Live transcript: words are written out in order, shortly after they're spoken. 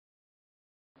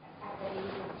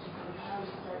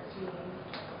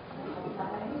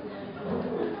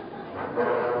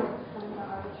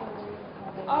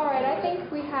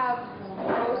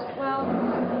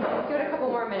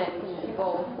more minutes as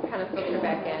people kind of filter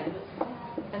back in,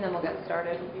 and then we'll get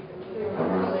started. If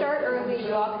you start early,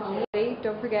 you all can leave.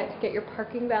 Don't forget to get your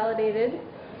parking validated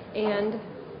and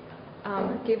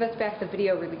give us back the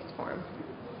video release form.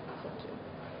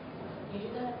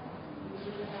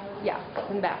 Yeah,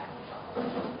 in the back.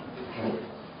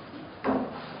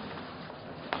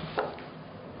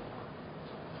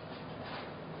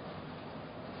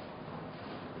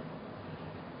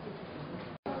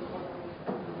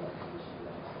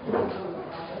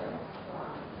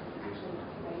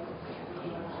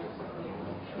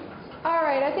 All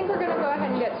right, I think we're going to go ahead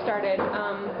and get started.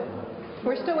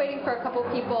 We're still waiting for a couple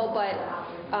people, but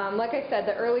like I said,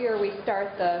 the earlier we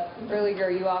start, the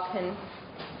earlier you all can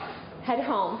head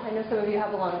home. I know some of you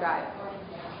have a long drive.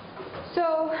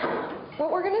 So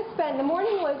what we're going to spend, the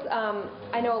morning was,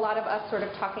 I know a lot of us sort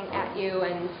of talking at you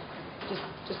and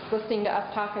just listening to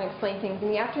us talk and explain things. And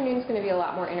the afternoon is going to be a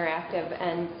lot more interactive,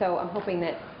 and so I'm hoping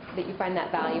that you find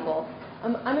that valuable.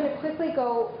 I'm going to quickly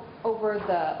go over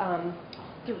the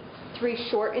three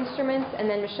short instruments, and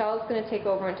then Michelle is going to take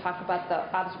over and talk about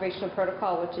the observational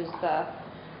protocol, which is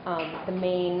the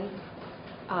main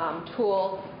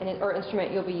tool or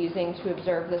instrument you'll be using to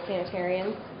observe the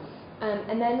sanitarians.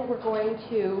 And then we're going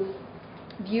to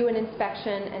view an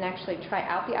inspection and actually try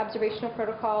out the observational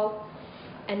protocol,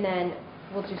 and then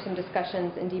we'll do some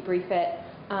discussions and debrief it,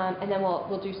 and then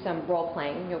we'll do some role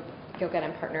playing. You'll get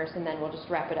in partners, and then we'll just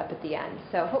wrap it up at the end.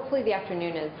 So hopefully the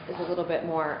afternoon is a little bit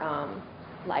more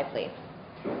lively.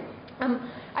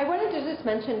 I wanted to just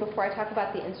mention before I talk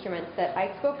about the instruments that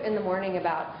I spoke in the morning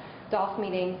about DOLPH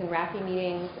meetings and RAPI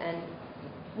meetings, and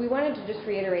we wanted to just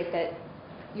reiterate that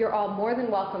you're all more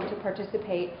than welcome to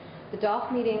participate. The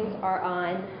DOLPH meetings are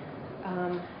on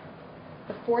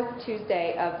the fourth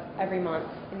Tuesday of every month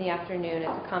in the afternoon.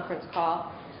 It's a conference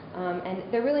call, and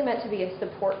they're really meant to be a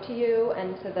support to you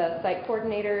and to the site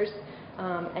coordinators,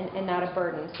 and not a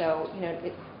burden. So, you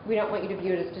know, we don't want you to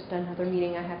view it as just another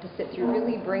meeting I have to sit through.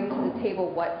 Really bring to the table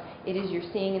what it is you're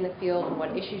seeing in the field and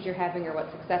what issues you're having or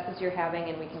what successes you're having,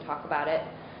 and we can talk about it.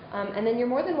 And then you're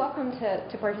more than welcome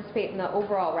to participate in the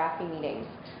overall RAPI meetings.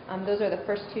 Those are the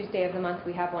first Tuesday of the month.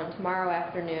 We have one tomorrow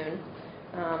afternoon.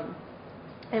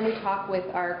 And we talk with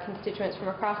our constituents from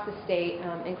across the state,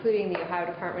 including the Ohio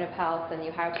Department of Health and the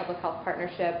Ohio Public Health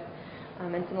Partnership,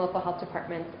 and some local health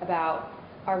departments about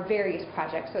our various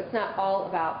projects. So it's not all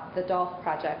about the DOLPH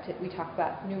project. We talk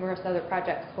about numerous other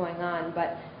projects going on,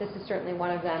 but this is certainly one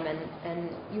of them, and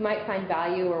you might find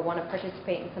value or want to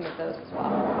participate in some of those as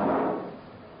well.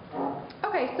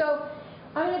 Okay, so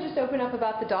I'm going to just open up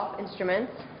about the DOLPH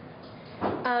instruments.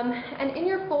 And in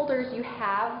your folders you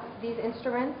have these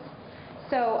instruments.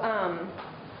 So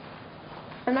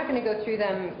I'm not going to go through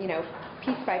them, you know,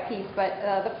 piece by piece, but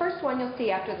the first one you'll see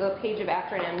after the page of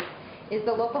acronyms is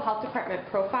the local health department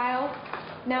profile.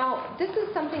 Now, this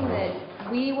is something that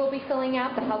we will be filling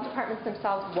out. The health departments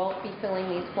themselves won't be filling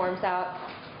these forms out.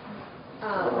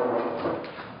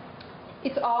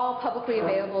 It's all publicly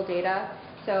available data,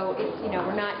 so it's, you know,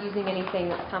 we're not using anything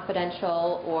that's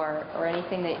confidential or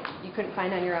anything that you couldn't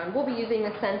find on your own. We'll be using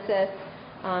the census,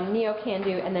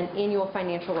 NEO-CANDO, and then annual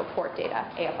financial report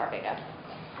data, AFR data.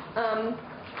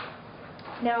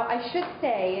 Now, I should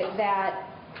say that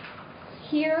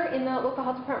here in the local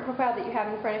health department profile that you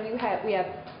have in front of you, we have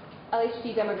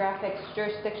LHD demographics,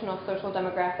 jurisdictional social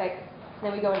demographics, and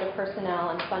then we go into personnel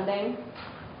and funding.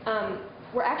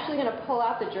 We're actually going to pull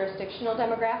out the jurisdictional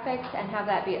demographics and have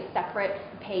that be a separate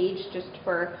page just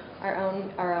for our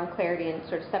own clarity and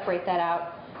sort of separate that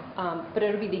out. But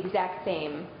it'll be the exact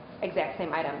same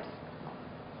items.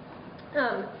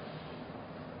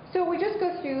 So we just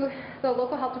go through the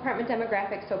local health department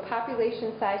demographics. So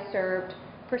population size served,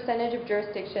 percentage of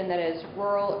jurisdiction, that is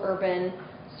rural, urban,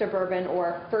 suburban,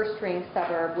 or first ring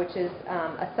suburb, which is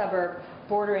a suburb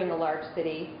bordering a large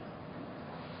city.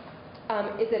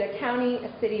 Is it a county,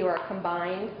 a city, or a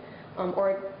combined,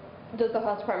 or does the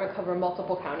health department cover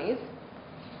multiple counties?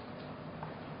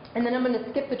 And then I'm going to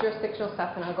skip the jurisdictional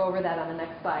stuff, and I'll go over that on the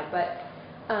next slide. But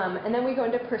and then we go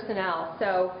into personnel.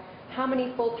 So how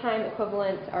many full-time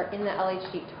equivalents are in the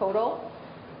LHD total?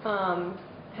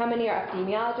 How many are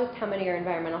epidemiologists? How many are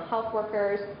environmental health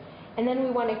workers? And then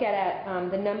we want to get at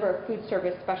the number of food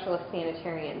service specialist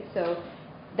sanitarians. So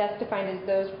that's defined as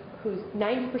those whose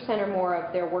 90% or more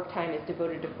of their work time is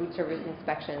devoted to food service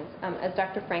inspections. As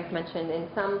Dr. Frank mentioned, in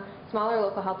some smaller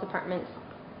local health departments,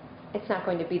 it's not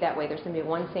going to be that way. There's going to be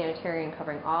one sanitarian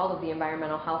covering all of the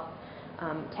environmental health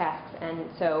tasks, and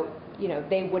so, you know,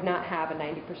 they would not have a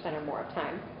 90% or more of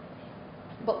time.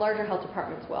 But larger health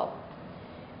departments will.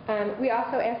 We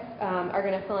also are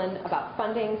going to fill in about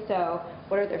funding, so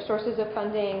what are their sources of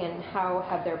funding and how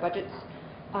have their budgets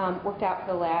worked out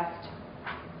for the last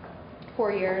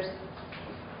 4 years.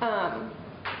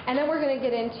 And then we're going to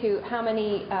get into how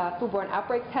many foodborne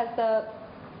outbreaks has the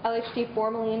LHD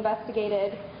formally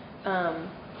investigated,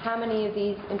 how many of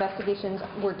these investigations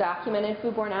were documented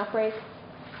foodborne outbreaks,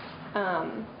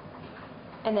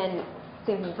 and then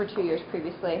same thing for 2 years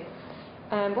previously.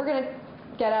 We're going to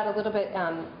get at a little bit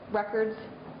records,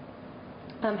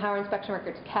 how are inspection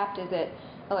records kept. Is it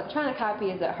electronic copy?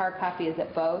 Is it hard copy? Is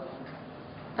it both?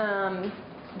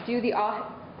 Do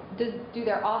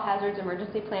their all hazards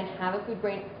emergency plan have a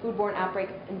foodborne outbreak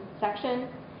section?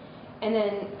 And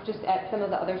then just at some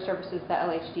of the other services that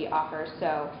LHD offers,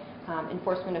 so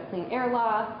enforcement of clean air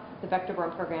law, the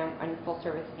vector-borne program, and full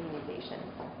service immunization.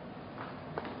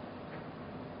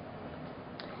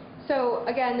 So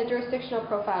again, the jurisdictional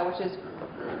profile, which is,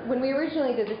 when we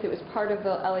originally did this, it was part of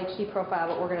the LHD profile,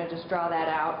 but we're going to just draw that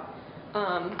out.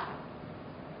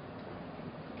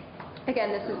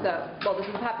 Again, this is the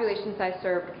population size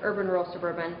served, urban, rural,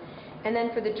 suburban. And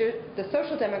then for the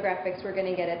social demographics, we're going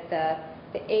to get at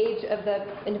the age of the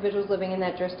individuals living in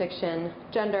that jurisdiction,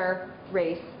 gender,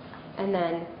 race, and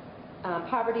then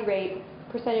poverty rate,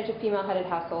 percentage of female-headed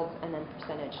households, and then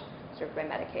percentage served by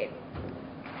Medicaid.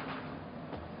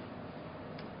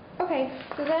 Okay,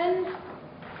 so then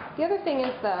the other thing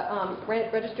is the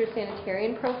registered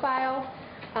sanitarian profile.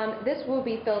 This will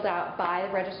be filled out by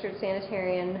the registered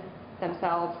sanitarian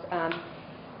themselves.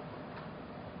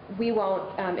 We won't,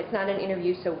 it's not an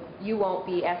interview, so you won't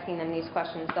be asking them these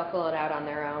questions. They'll fill it out on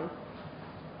their own.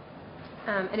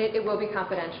 And it will be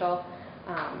confidential.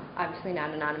 Obviously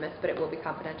not anonymous, but it will be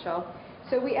confidential.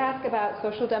 So we ask about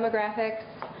social demographics,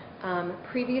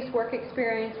 previous work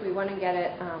experience. We want to get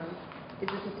at, is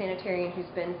this a sanitarian who's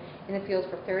been in the field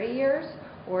for 30 years,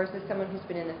 or is this someone who's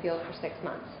been in the field for 6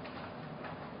 months?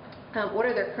 What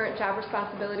are their current job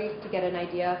responsibilities, to get an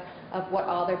idea of what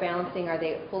all they're balancing? Are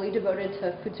they fully devoted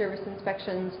to food service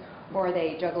inspections, or are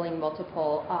they juggling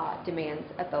multiple demands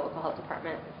at the local health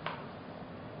department?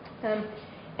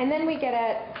 And then we get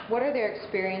at what are their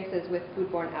experiences with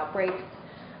foodborne outbreaks.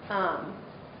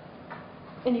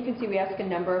 And you can see we ask a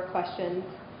number of questions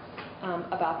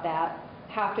about that.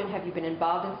 How often have you been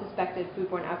involved in suspected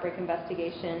foodborne outbreak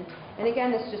investigation? And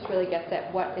again, this just really gets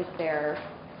at what is their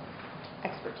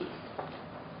expertise.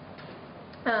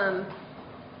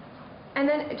 And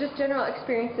then just general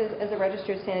experiences as a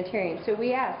registered sanitarian. So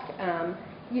we ask,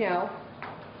 you know,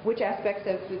 which aspects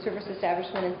of food service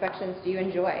establishment inspections do you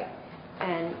enjoy?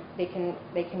 And they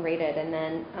can rate it. And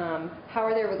then how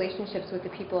are their relationships with the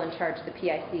people in charge, the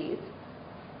PICs?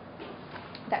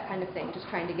 That kind of thing, just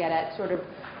trying to get at sort of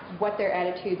what their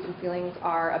attitudes and feelings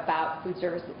are about food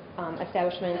service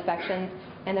establishment inspections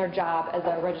and their job as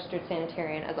a registered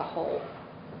sanitarian as a whole.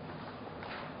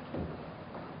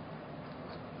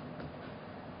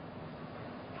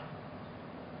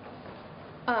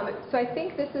 So I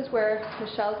think this is where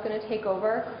Michelle's going to take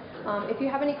over. If you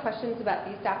have any questions about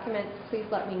these documents, please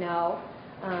let me know.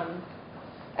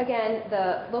 Again,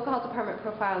 the local health department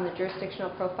profile and the jurisdictional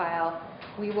profile,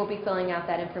 we will be filling out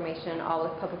that information all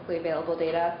with publicly available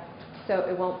data, so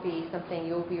it won't be something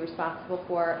you will be responsible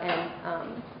for,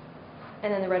 and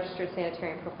then the registered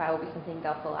sanitarian profile will be something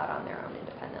they'll fill out on their own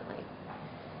independently.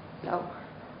 So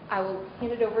I will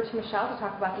hand it over to Michelle to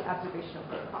talk about the observational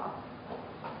protocol.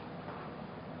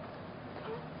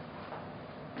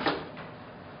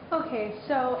 Okay,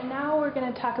 so now we're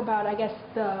going to talk about, I guess,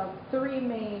 the three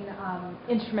main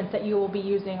instruments that you will be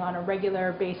using on a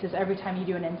regular basis every time you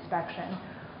do an inspection.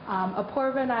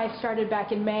 Apoorva and I started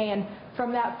back in May, and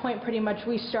from that point pretty much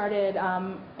we started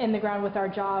in the ground with our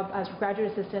job as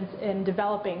graduate assistants in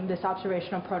developing this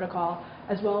observational protocol,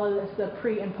 as well as the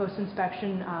pre- and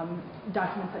post-inspection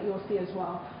documents that you will see as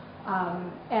well.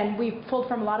 And we pulled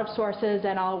from a lot of sources,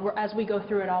 and as we go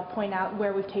through it, I'll point out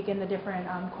where we've taken the different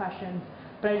questions.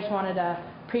 But I just wanted to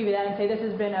preview that and say this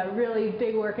has been a really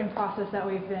big work in process that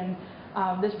we've been,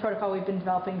 this protocol we've been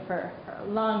developing for a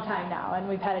long time now, and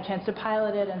we've had a chance to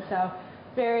pilot it, and so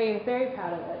very, very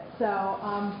proud of it. So,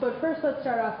 but first let's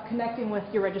start off connecting with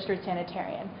your registered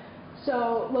sanitarian.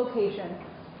 So, location.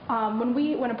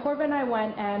 When Apoorva and I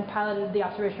went and piloted the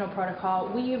observational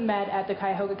protocol, we met at the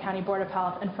Cuyahoga County Board of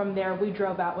Health, and from there we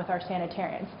drove out with our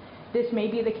sanitarians. This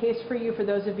may be the case for you, for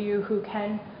those of you who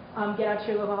can get out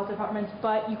to your local health departments,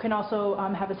 but you can also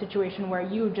have a situation where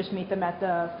you just meet them at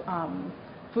the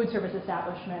food service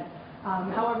establishment.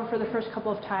 However, for the first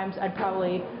couple of times, I'd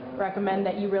probably recommend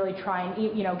that you really try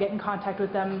and get in contact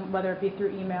with them, whether it be through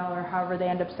email or however they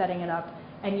end up setting it up,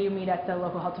 and you meet at the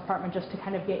local health department just to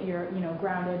kind of get your,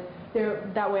 grounded.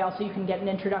 That way also you can get an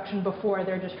introduction before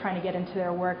they're just trying to get into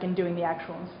their work and doing the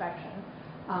actual inspection.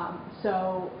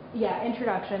 So yeah,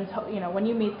 introductions, when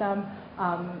you meet them,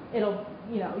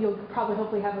 you'll probably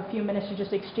hopefully have a few minutes to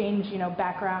just exchange,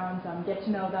 backgrounds, get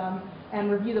to know them, and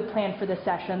review the plan for the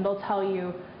session. They'll tell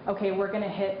you, okay, we're going to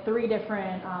hit 3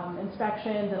 different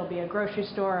inspections. It'll be a grocery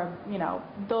store.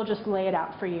 They'll just lay it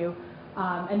out for you,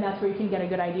 and that's where you can get a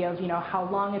good idea of, how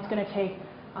long it's going to take.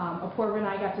 Apoorv and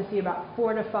I got to see about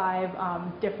 4 to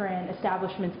 5 different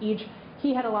establishments each.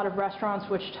 He had a lot of restaurants,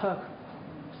 which took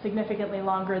significantly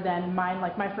longer than mine.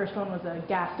 Like my first one was a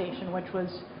gas station, which was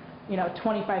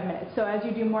 25 minutes. So as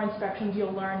you do more inspections,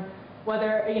 you'll learn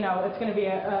whether it's going to be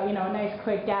a nice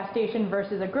quick gas station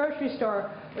versus a grocery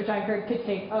store, which I heard could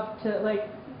take up to like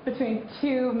between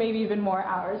 2, maybe even more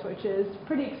hours, which is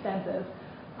pretty extensive.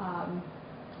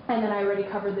 And then I already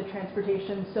covered the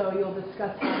transportation, so you'll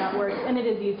discuss how that works. And it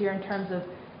is easier in terms of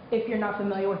if you're not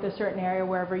familiar with a certain area,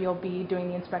 wherever you'll be doing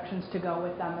the inspections, to go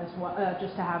with them as well,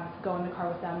 just to go in the car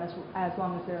with them as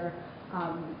long as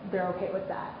they're okay with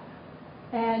that.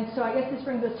 And so I guess this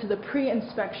brings us to the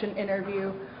pre-inspection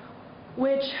interview,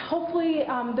 which hopefully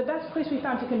the best place we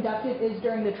found to conduct it is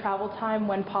during the travel time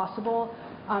when possible.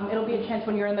 It'll be a chance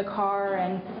when you're in the car,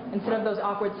 and instead of those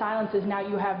awkward silences, now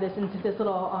you have this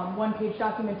little one-page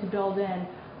document to build in.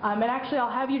 And actually, I'll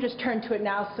have you just turn to it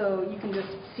now so you can just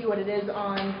see what it is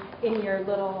in your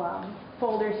little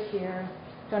folders here.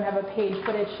 Don't have a page,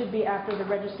 but it should be after the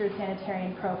registered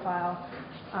sanitarian profile.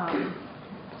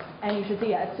 And you should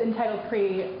see, it's entitled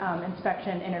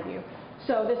Pre-Inspection Interview.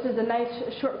 So this is a nice,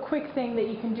 short, quick thing that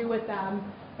you can do with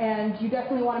them. And you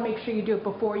definitely want to make sure you do it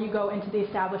before you go into the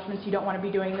establishments. You don't want to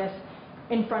be doing this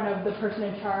in front of the person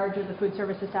in charge or the food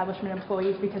service establishment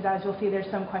employees, because as you'll see, there's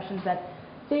some questions that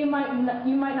you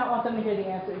might not want them to hear the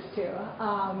answers to.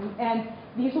 And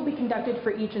these will be conducted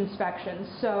for each inspection.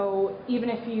 So even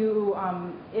if you,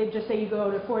 just say you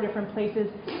go to 4 different places,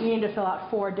 you need to fill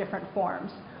out 4 different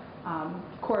forms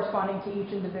corresponding to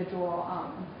each individual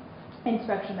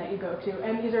inspection that you go to.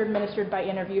 And these are administered by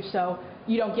interview, so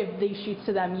you don't give these sheets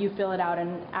to them, you fill it out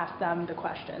and ask them the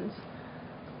questions.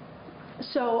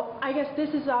 So I guess this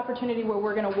is the opportunity where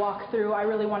we're going to walk through. I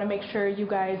really want to make sure you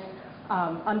guys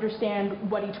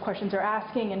understand what each questions are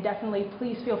asking, and definitely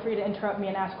please feel free to interrupt me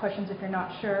and ask questions if you're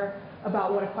not sure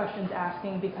about what a question's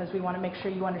asking, because we want to make sure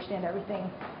you understand everything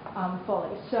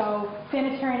fully. So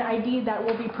sanitarian ID that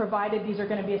will be provided, these are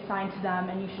going to be assigned to them,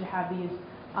 and you should have these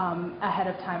ahead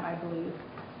of time, I believe.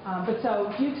 But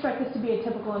so do you expect this to be a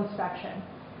typical inspection?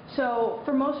 So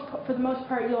for the most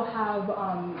part, you'll have,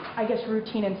 I guess,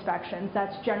 routine inspections.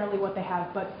 That's generally what they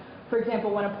have. But for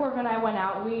example, when Apoorv and I went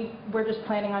out, we were just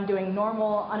planning on doing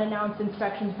normal, unannounced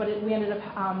inspections, but we ended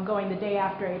up going the day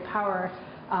after a power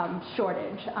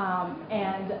shortage.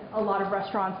 And a lot of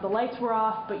restaurants, the lights were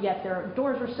off, but yet their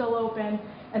doors were still open.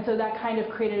 And so that kind of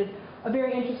created a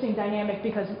very interesting dynamic,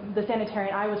 because the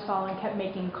sanitarian I was following kept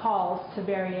making calls to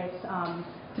various,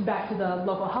 back to the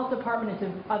local health department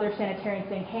and to other sanitarians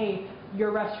saying, hey,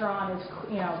 your restaurant is,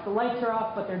 the lights are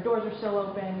off, but their doors are still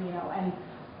open, and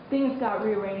things got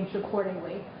rearranged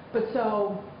accordingly. But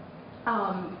so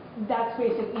that's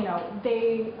basically,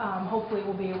 they hopefully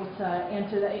will be able to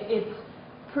answer that. It's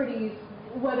pretty,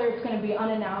 whether it's going to be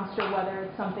unannounced or whether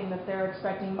it's something that they're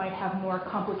expecting might have more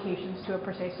complications to it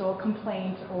per se, so a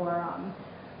complaint or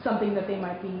something that they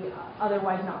might be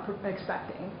otherwise not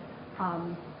expecting.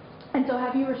 And so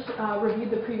have you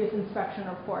reviewed the previous inspection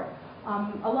report?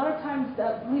 A lot of times,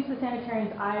 at least the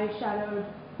sanitarians I shadowed,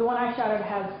 the one I shadowed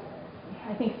has,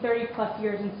 I think, 30+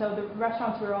 years, and so the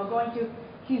restaurants we were all going to,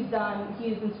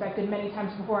 he's inspected many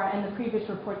times before, and the previous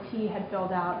reports he had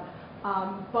filled out.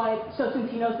 But so since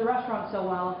he knows the restaurant so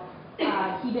well,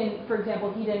 he didn't, for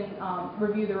example,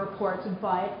 review the reports,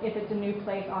 but if it's a new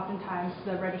place, oftentimes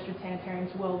the registered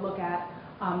sanitarians will look at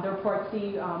the report,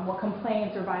 see what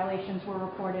complaints or violations were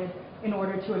reported in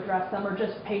order to address them, or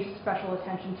just pay special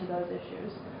attention to those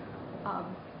issues.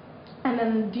 And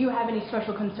then, do you have any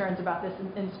special concerns about this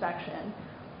inspection?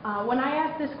 When I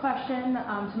asked this question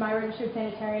to my registered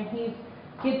sanitarian,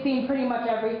 he'd seen pretty much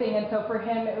everything, and so for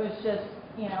him it was just,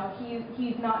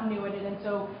 he's not new at it, and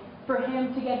so for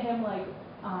him to get him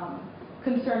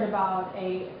concerned about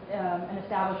an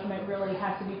establishment really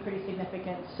has to be pretty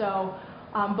significant. So,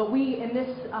 but in this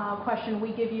question,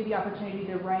 we give you the opportunity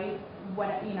to write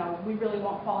what, we really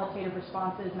want qualitative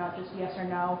responses, not just yes or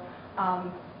no.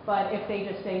 But if they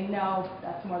just say no,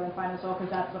 that's more than fine as well,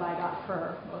 because that's what I got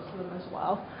for most of them as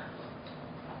well.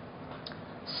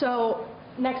 So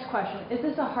Next question, is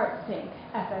this a heart sink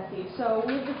FSE? So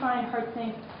we've defined heart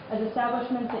sink as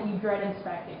establishments that you dread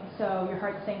inspecting. So your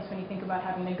heart sinks when you think about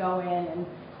having to go in and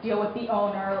deal with the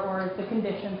owner or the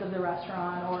conditions of the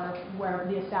restaurant or where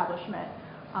the establishment.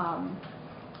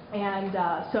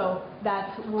 So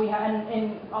that's, we have,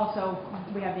 and also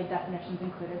we have the definitions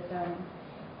included, so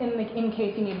in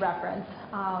case you need reference.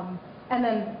 And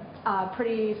then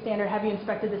pretty standard, have you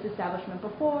inspected this establishment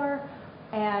before?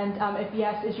 And if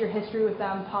yes, is your history with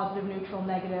them positive, neutral,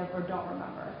 negative, or don't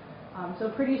remember? So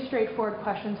pretty straightforward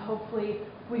questions. Hopefully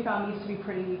we found these to be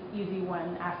pretty easy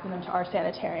when asking them to our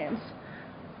sanitarians.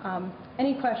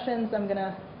 Any questions? I'm going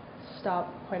to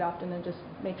stop quite often and just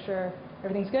make sure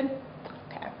everything's good.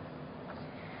 Okay.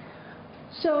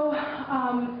 So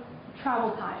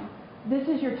travel time. This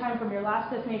is your time from your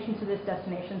last destination to this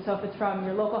destination. So if it's from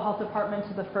your local health department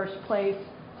to the first place,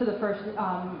 to the first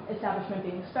establishment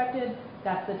being inspected,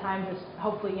 that's the time. Just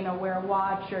hopefully, you know, wear a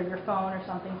watch or your phone or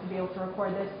something to be able to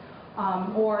record this.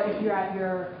 Or if you're at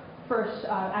your first,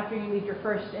 after you leave your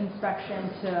first inspection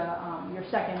to your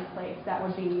second place, that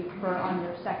would be for on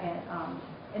your second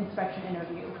inspection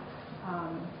interview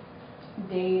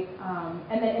date,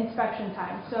 and then inspection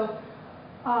time. So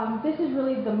this is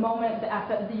really the moment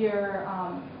your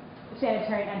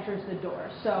sanitarian enters the door.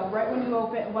 So right when you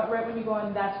open, right when you go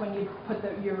in, that's when you put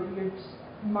you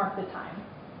mark the time.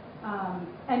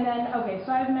 And then, okay,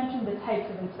 so I've mentioned the types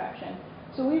of inspection.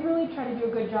 So we really try to do a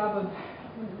good job of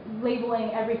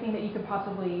labeling everything that you could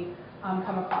possibly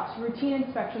come across. Routine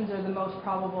inspections are the most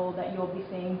probable that you'll be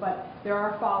seeing, but there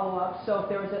are follow-ups. So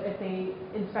if they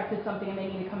inspected something and they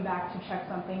need to come back to check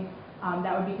something,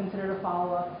 that would be considered a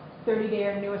follow-up. 30-day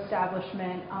or new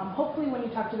establishment. Hopefully when you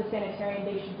talk to the sanitarian,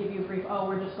 they should give you a brief, oh,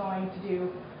 we're just going to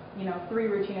do, you know, 3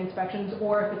 routine inspections,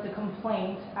 or if it's a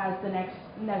complaint as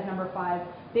number 5,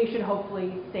 they should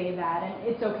hopefully say that. And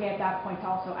it's okay at that point to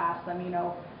also ask them, you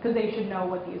know, because they should know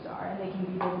what these are and they can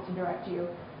be able to direct you.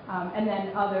 And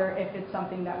then if it's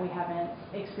something that we haven't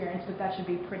experienced, but that should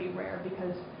be pretty rare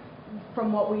because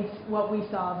from what we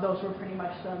saw, those were pretty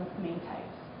much the main types.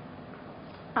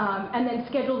 And then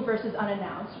scheduled versus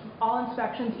unannounced. All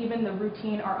inspections, even the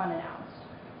routine, are unannounced.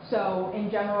 So in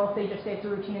general, if they just say it's a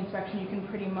routine inspection, you can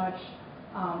pretty much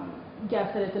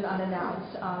guess that it's an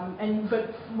unannounced.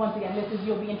 But once again,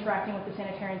 you'll be interacting with the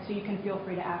sanitarian, so you can feel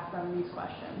free to ask them these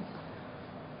questions.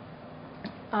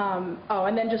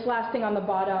 And then just last thing on the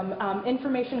bottom,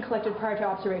 information collected prior to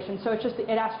observation. So it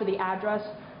asks for the address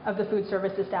of the food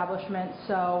service establishment.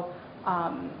 So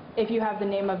if you have the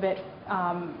name of it,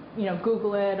 you know,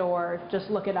 Google it or just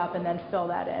look it up and then fill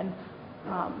that in.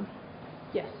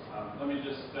 Yes? Let me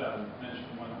just mention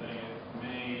one thing. It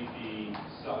may be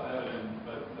self-evident,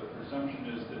 but the presumption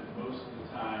is that most of the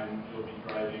time you'll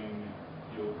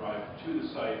drive to the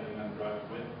site and then drive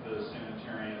with the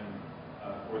sanitarian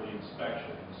for the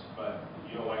inspections, but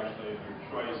you'll actually have your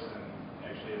choice and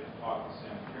actually have to talk to the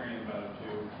sanitarian about it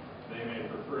too. They may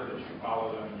prefer that you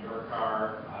follow them in your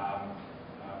car,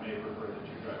 may prefer that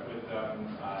you drive with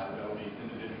them. That'll be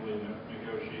individually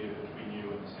negotiated between you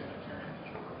and the sanitarian that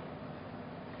you're working.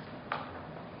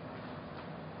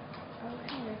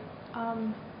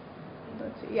 Okay.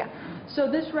 Let's see. Yeah.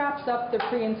 So this wraps up the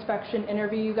pre-inspection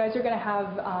interview. You guys are going to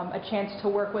have a chance to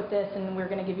work with this, and we're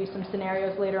going to give you some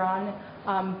scenarios later on.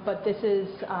 But this is,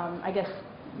 I guess,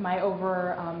 my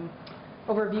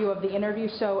overview of the interview.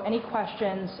 So any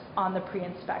questions on the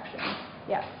pre-inspection?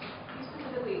 Yes? You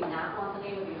specifically not want the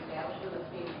name of the establishment that's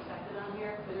being inspected on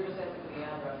here, because you're just asking for the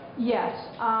address? Yes.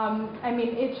 I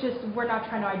mean, it's just, we're not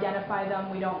trying to identify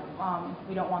them. We don't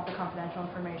want the confidential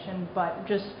information, but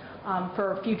just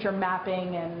for future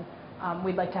mapping, and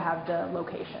we'd like to have the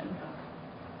location.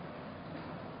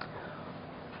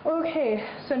 Okay,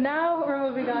 so now we're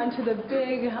moving on to the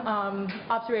big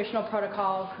observational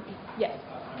protocol. Yes?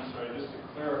 I'm sorry, just to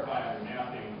clarify on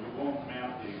mapping, we won't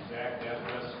map the exact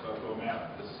address, but we'll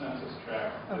map the census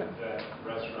tract that that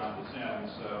restaurant is in,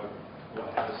 so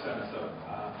we'll have a sense of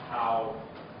how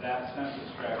that census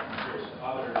tract compares to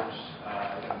others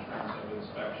in terms of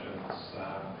inspections.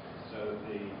 So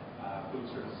the food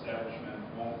service establishment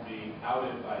won't be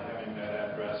outed by having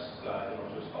that address.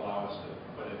 It'll just allow us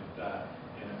to put it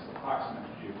in its approximate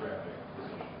geographic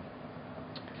position.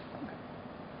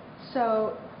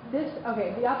 So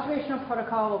the observational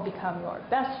protocol will become your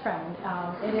best friend.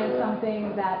 It is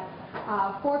something that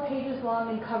 4 pages long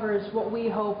and covers what we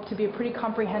hope to be a pretty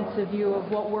comprehensive view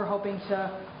of what we're hoping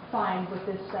to find with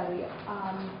this study.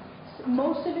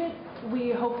 Most of it,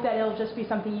 we hope that it'll just be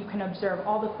something you can observe.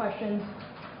 All the questions,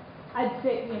 I'd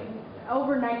say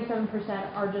over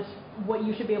 97% are just what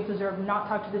you should be able to observe, not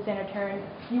talk to the sanitarian.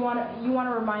 You want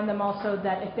to remind them also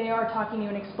that if they are talking to you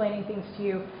and explaining things to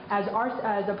you, as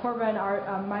Apoorva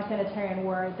and my sanitarian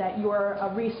were, that you're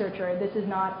a researcher. This is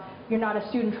not, you're not a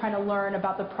student trying to learn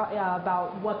about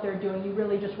about what they're doing. You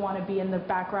really just want to be in the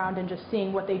background and just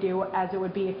seeing what they do as it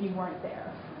would be if you weren't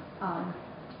there.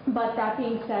 But that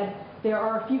being said, there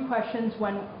are a few questions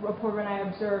when Apoorva and I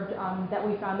observed that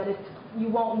we found that you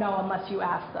won't know unless you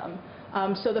ask them.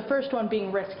 So the first one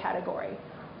being risk category.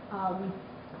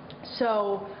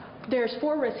 So there's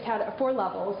four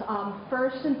levels.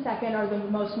 First and second are the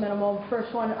most minimal.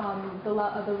 First one,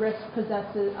 the risk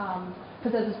possesses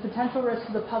potential risk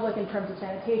to the public in terms of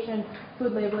sanitation,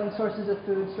 food labeling, sources of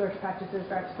food, storage practices,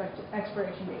 or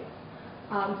expiration dates.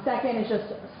 Second is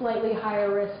just slightly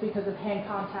higher risk because of hand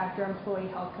contact or employee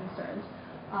health concerns.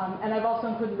 And I've also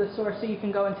included the source so you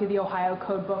can go into the Ohio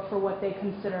Code Book for what they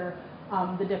consider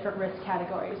the different risk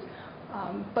categories.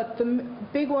 But the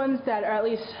big ones that are at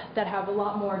least that have a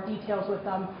lot more details with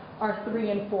them are 3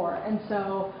 and 4. And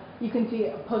so you can see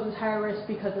it poses higher risk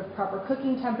because of proper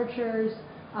cooking temperatures,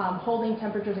 holding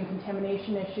temperatures and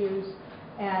contamination issues.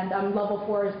 And level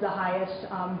 4 is the highest,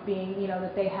 being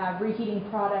that they have reheating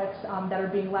products that are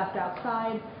being left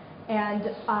outside. And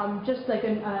just like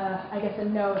I guess a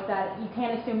note that you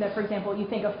can't assume that, for example, you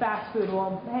think of fast food.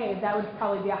 Well, hey, that would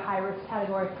probably be a high risk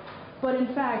category. But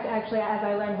in fact, actually, as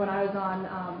I learned when I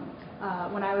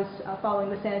was following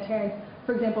the sanitarians,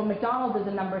 for example, McDonald's is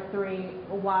a number 3,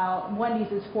 while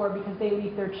Wendy's is 4 because they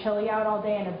leave their chili out all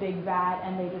day in a big vat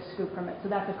and they just scoop from it. So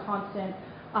that's a constant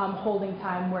holding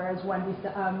time, whereas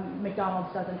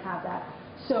McDonald's doesn't have that.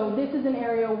 So this is an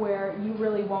area where you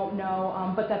really won't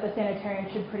know, but that the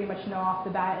sanitarian should pretty much know off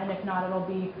the bat, and if not, it'll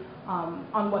be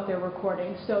on what they're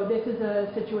recording. So this is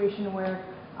a situation where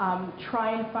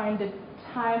try and find a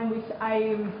time.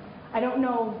 I don't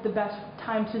know the best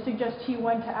time to suggest to you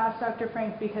when to ask Dr.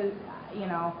 Frank because,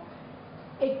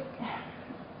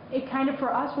 it kind of,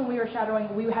 for us when we were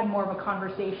shadowing, we had more of a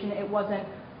conversation. It wasn't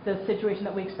the situation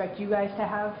that we expect you guys to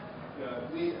have.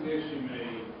 We actually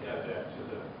may add that to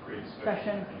the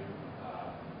pre-inspection review.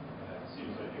 It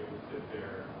seems like it would fit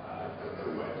there.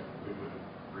 The way we would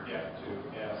forget to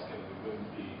ask, and we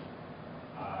wouldn't be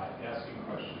asking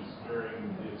questions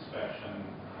during the inspection,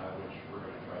 which we're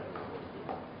going to try to avoid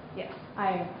doing. Yes,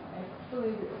 I fully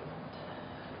agree.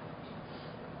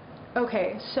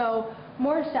 Okay, so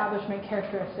more establishment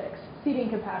characteristics. Seating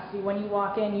capacity. When you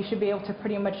walk in, you should be able to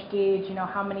pretty much gauge,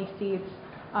 how many seats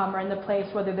are in the place,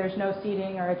 whether there's no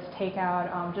seating or it's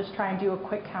takeout. Just try and do a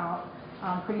quick count.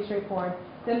 Pretty straightforward.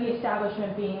 Then the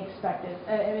establishment being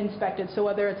inspected. So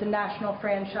whether it's a national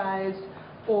franchise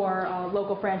or a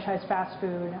local franchise fast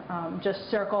food, just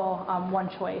circle one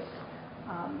choice.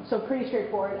 So pretty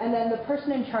straightforward. And then the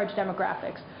person in charge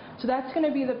demographics. So that's going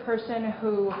to be the person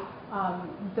who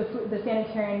the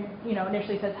sanitarian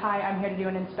initially says, hi, I'm here to do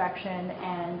an inspection,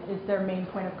 and is their main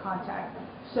point of contact.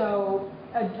 So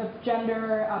a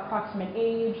gender, approximate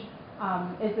age,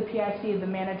 is the PIC the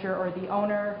manager or the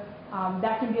owner.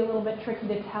 That can be a little bit tricky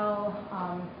to tell.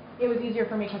 It was easier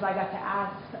for me because I got to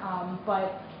ask,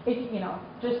 but if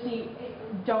just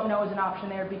don't know is an option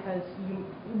there because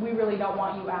we really don't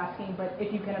want you asking, but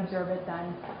if you can observe it,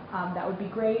 then that would be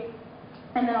great.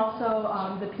 And then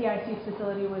also the PIC's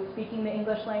facility was speaking the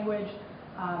English language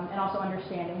and also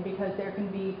understanding, because there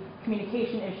can be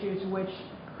communication issues which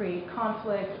create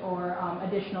conflict or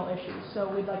additional issues. So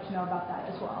we'd like to know about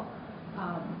that as well.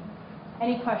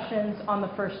 Any questions on the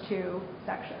first 2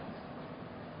 sections?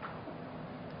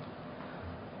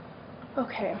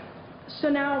 Okay. So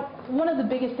now, one of the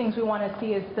biggest things we want to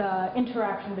see is the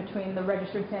interaction between the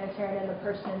registered sanitarian and the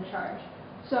person in charge.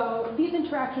 So these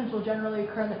interactions will generally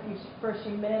occur in the first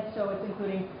few minutes, so it's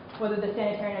including whether the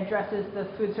sanitarian addresses the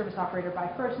food service operator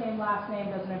by first name, last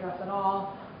name, doesn't address at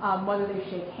all, whether they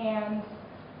shake hands,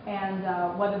 and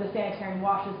whether the sanitarian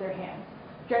washes their hands.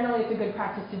 Generally, it's a good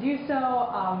practice to do so,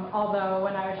 although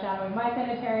when I was shadowing my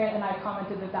sanitarian and I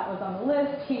commented that that was on the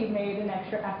list, he made an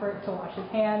extra effort to wash his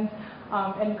hands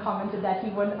and commented that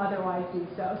he wouldn't otherwise do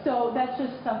so. So that's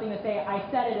just something to say. I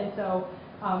said it, and so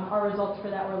our results for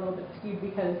that were a little bit skewed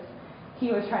because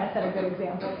he was trying to set a good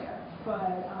example there.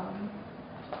 But,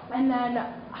 and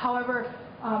then, however,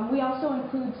 we also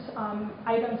include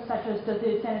items such as does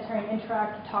the sanitarian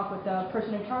interact, talk with the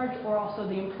person in charge, or also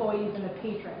the employees and the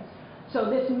patrons. So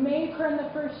this may occur in the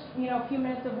first few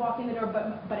minutes of walking the door,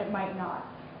 but it might not.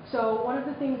 So one of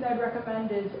the things I'd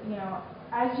recommend is,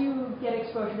 as you get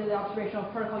exposure to the observational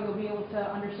protocol, you'll be able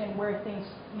to understand where things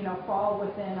fall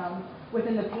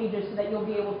within the pages, so that you'll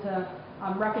be able to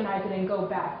recognize it and go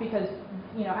back, because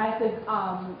as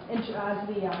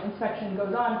the inspection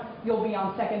goes on, you'll be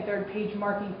on second, third page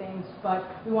marking things, but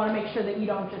we want to make sure that you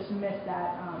don't just miss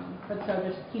that. But so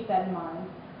just keep that in mind.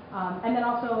 And then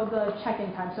also the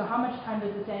check-in time. So how much time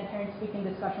does the sanitarian speak in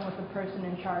discussion with the person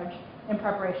in charge in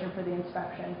preparation for the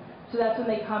inspection? So that's when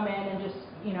they come in and just,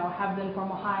 have the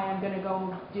informal, hi, I'm going to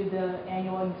go do the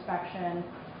annual inspection,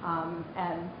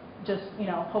 and just,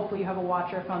 hopefully you have a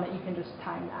watch or a phone that you can just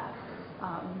time that.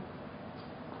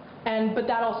 But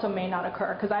that also may not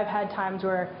occur, because I've had times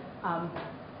where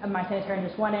my sanitarian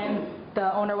just went in,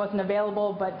 the owner wasn't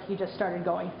available, but he just started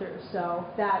going through. So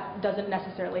that doesn't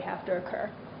necessarily have to occur.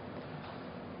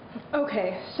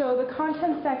 Okay, so the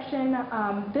content section,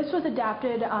 this was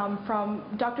adapted from,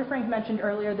 Dr. Frank mentioned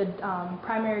earlier, the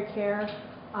primary care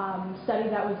study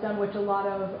that was done, which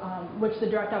which the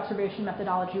direct observation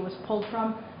methodology was pulled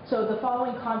from. So the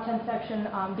following content section,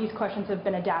 these questions have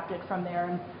been adapted from there.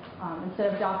 And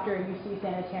instead of doctor, you see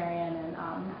sanitarian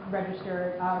and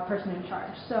registered person in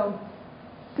charge. So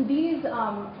these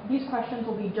questions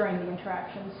will be during the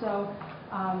interaction. So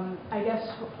I guess,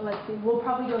 let's see, we'll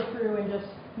probably go through and just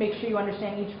make sure you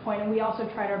understand each point. And we also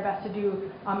tried our best to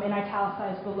do, in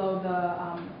italicized below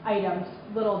the items,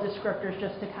 little descriptors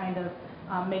just to kind of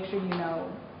make sure you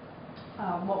know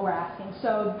what we're asking.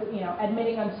 So,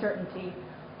 admitting uncertainty,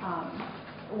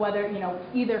 whether,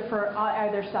 either for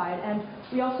either side. And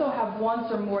we also have once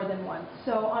or more than once.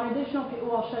 So on additional,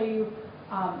 I'll show you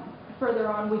further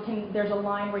on, there's a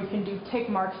line where you can do tick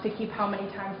marks to keep how many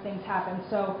times things happen.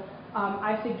 So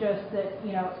I suggest that,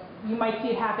 you might see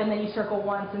it happen, then you circle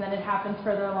once, and then it happens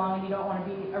further along, and you don't want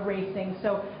to be erasing.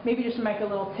 So maybe just make a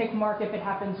little tick mark if it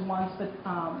happens once,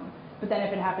 but then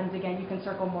if it happens again, you can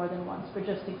circle more than once. But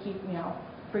just to keep,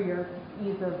 for your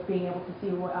ease of being able to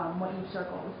see what you've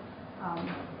circled.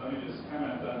 Let me just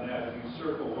comment on that. If you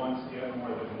circle once, you have more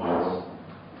than once,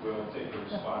 we'll take the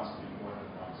response to be more than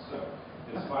once. So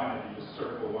it's fine if you just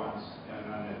circle once, and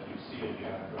then if you see it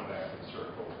again, go back and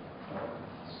circle more than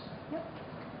once. Yep.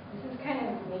 This is kind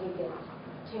of maybe get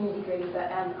too nitty-gritty, but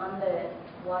on the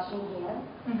washing hands,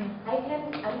 I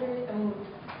can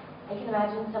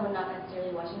imagine someone not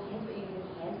necessarily washing hands, but using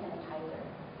hand sanitizer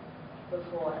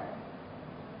before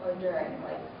or during.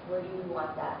 Like, where do you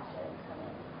want that to come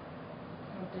in?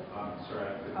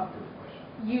 Sorry, I couldn't hear the question.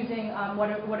 Using,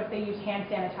 what if they use hand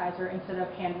sanitizer instead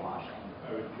of hand washing?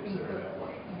 I would consider that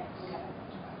washing.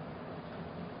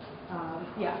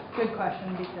 Okay. Yeah, good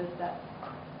question, because that's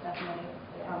definitely,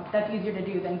 that's easier to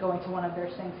do than going to one of their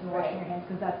sinks and washing your hands,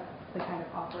 because that's the kind of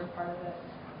awkward part of it.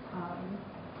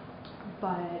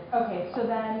 But, okay, so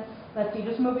then, let's see,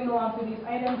 just moving along through these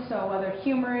items, so whether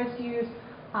humor is used,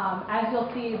 as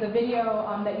you'll see, the video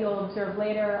that you'll observe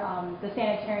later, the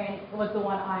sanitarian was the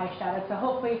one I shouted, so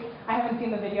hopefully, I haven't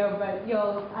seen the video, but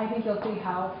I think you'll see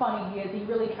how funny he is. He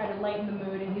really tried to lighten the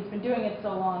mood, and he's been doing it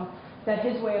so long that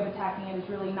his way of attacking it is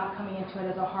really not coming into it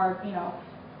as a hard,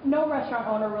 no restaurant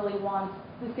owner really wants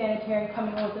the sanitarian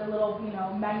coming in with their little,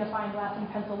 magnifying glass and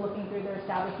pencil looking through their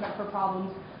establishment for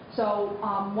problems. So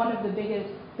one of the biggest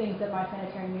things that my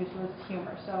sanitarian used was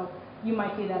humor. So you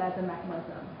might see that as a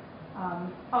mechanism.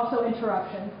 Also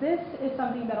interruptions. This is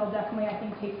something that'll definitely, I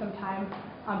think, take some time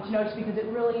to notice, because it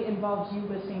really involves you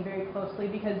listening very closely,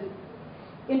 because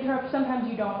interrupts, sometimes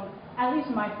you don't, at least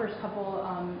my first couple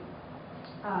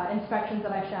inspections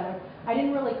that I shadowed, I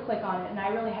didn't really click on it, and I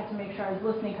really had to make sure I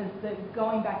was listening, because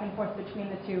going back and forth between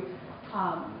the two,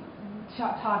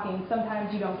 talking,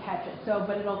 sometimes you don't catch it,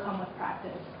 but it'll come with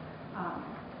practice.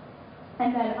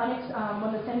 And then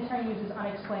when the sanitarian uses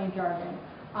unexplained jargon,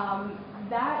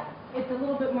 it's a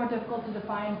little bit more difficult to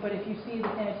define, but if you see the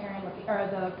sanitarian or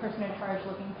the person in charge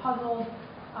looking puzzled,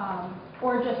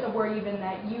 or just a word even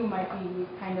that you might be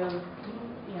kind of,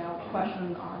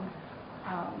 questioned on.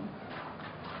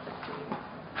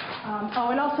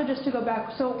 And also just to go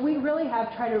back, so we really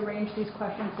have tried to arrange these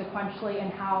questions sequentially,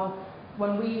 and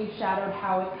when we shadowed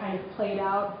how it kind of played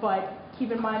out, but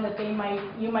keep in mind that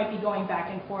you might be going back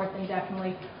and forth, and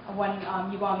definitely when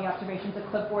you go on the observations, a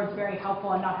clipboard is very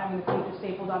helpful, and not having the pages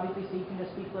stapled, obviously, so you can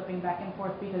just be flipping back and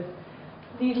forth, because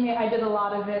I did a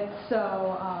lot of it,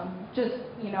 so just,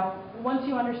 once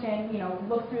you understand,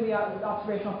 look through the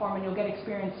observational form, and you'll get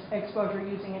exposure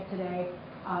using it today.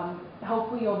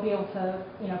 Hopefully you'll be able to,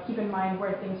 keep in mind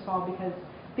where things fall, because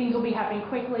things will be happening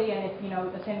quickly, and if,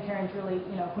 the sanitarian's really,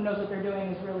 who knows what they're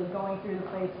doing, is really going through the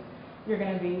place, you're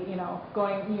going to be, you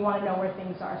want to know where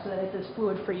things are so that it's as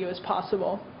fluid for you as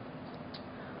possible.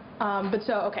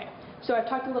 Okay. So I've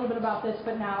talked a little bit about this,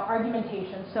 but now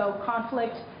argumentation. So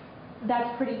conflict, that's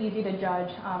pretty easy to judge.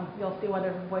 You'll see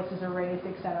whether voices are raised,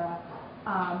 etc.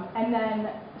 And then,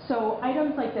 so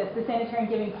items like this, the sanitarian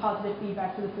giving positive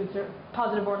feedback to the food service,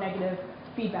 positive or negative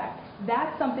feedback,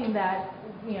 that's something that,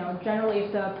 you know, generally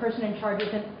if the person in charge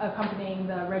isn't accompanying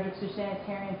the registered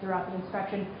sanitarian throughout the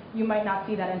inspection, you might not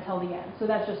see that until the end. So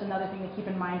that's just another thing to keep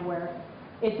in mind where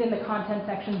it's in the content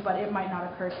section, but it might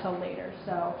not occur till later.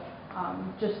 So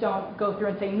just don't go through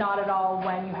and say not at all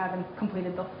when you haven't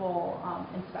completed the full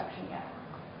inspection yet.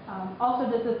 Also,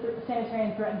 does the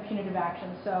sanitarian threaten punitive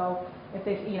action? So if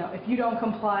they, you know, if you don't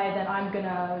comply, then I'm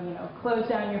gonna, you know, close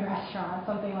down your restaurant,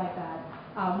 something like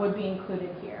that would be included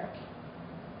here.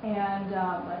 And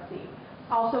let's see.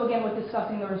 Also, again, with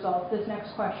discussing the results, this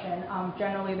next question,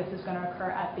 generally this is going to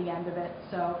occur at the end of it.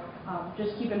 So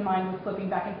just keep in mind with flipping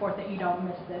back and forth that you don't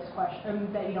miss this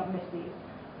question, that you don't miss these.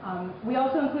 We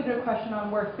also included a question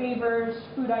on were favors,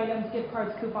 food items, gift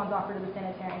cards, coupons offered to the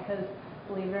sanitarian, because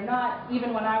believe it or not,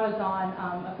 even when I was on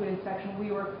a food inspection,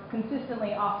 we were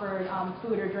consistently offered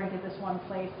food or drink at this one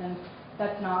place, and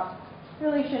that's not,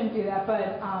 really shouldn't do that,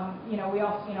 but you know, we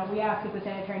also, you know, we ask if the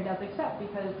sanitarian does accept,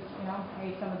 because, you know,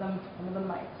 hey, some of them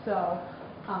might. So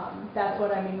that's what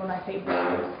I mean when I say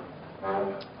favors.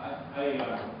 I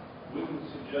wouldn't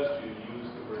suggest you use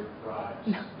the word bribes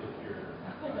if you're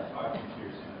talking to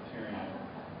your sanitarian,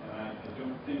 and I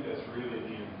don't think that's really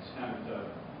the intent of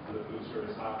the food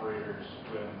service operators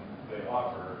when they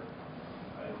offer.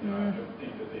 I don't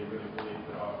think that they really believe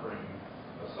that offering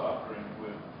a soft drink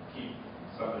would keep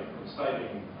somebody from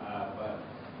citing, but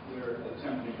we're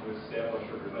attempting to establish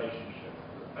a relationship.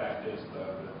 The fact is,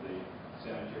 though, that the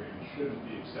sanitarian shouldn't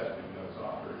be accepting those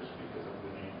offers because of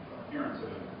the appearance of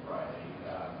impropriety.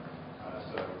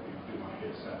 So we do want to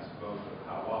get a sense both of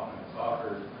how often it's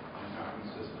offered and how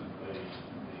consistently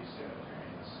the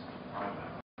sanitarians are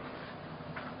them.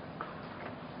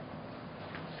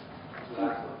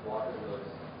 Glass of water was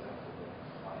acceptable.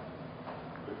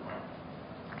 Good point.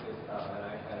 Because when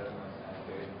I had my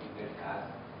sanitarian, he did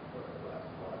ask for a glass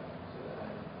of water, so that I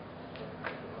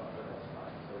checked the water, that's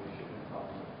fine. So we shouldn't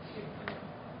probably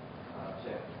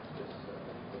check this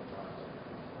the process.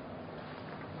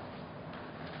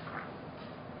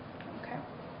 Okay.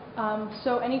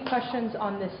 So any questions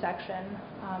on this section?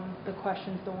 The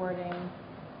questions, the wording.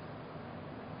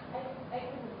 I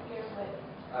couldn't hear what.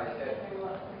 I said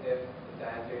if the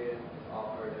sanitarian is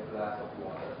offered a glass of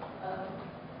water, a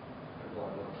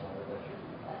bottle of water, that should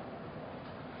be fine.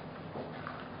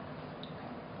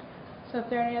 So if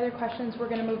there are any other questions, we're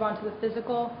going to move on to the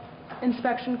physical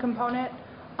inspection component.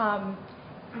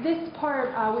 This part,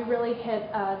 we really hit,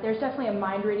 there's definitely a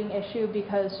mind reading issue,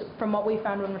 because from what we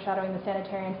found when we're shadowing the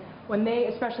sanitarian, when they,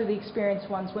 especially the experienced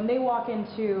ones, when they walk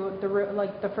into the room,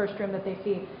 like the first room that they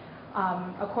see,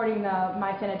 according to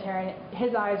my sanitarian,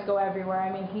 his eyes go everywhere.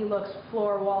 I mean, he looks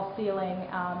floor, wall, ceiling,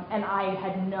 and I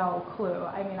had no clue.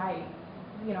 I mean,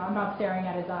 I'm not staring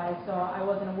at his eyes, so I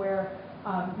wasn't aware,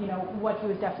 what he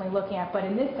was definitely looking at. But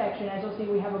in this section, as you'll see,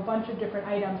 we have a bunch of different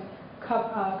items,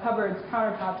 cupboards,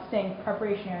 countertops, sink,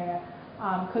 preparation area,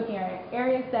 cooking area,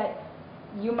 areas that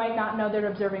you might not know they're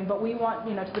observing, but we want,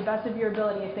 to the best of your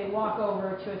ability, if they walk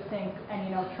over to a sink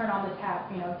and, turn on the tap,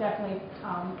 definitely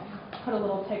put a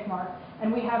little tick mark.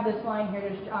 And we have this line here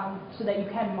to, so that you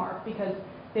can mark, because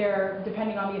there,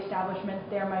 depending on the establishment,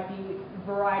 there might be a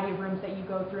variety of rooms that you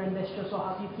go through, and this just will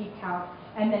help you keep count.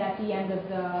 And then at the end of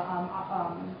the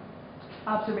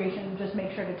observation, just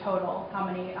make sure to total how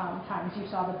many times you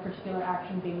saw the particular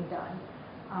action being done.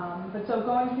 But so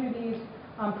going through these,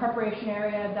 preparation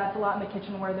area, that's a lot in the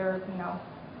kitchen where they're,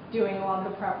 doing a lot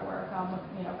of the prep work,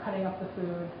 with, cutting up the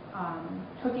food.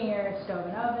 Cooking area, stove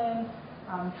and oven,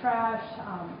 trash,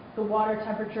 the water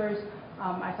temperatures.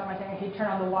 I saw my thing, he'd turn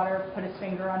on the water, put his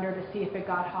finger under to see if it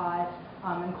got hot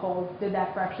and cold. Did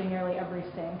that for actually nearly every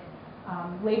sink.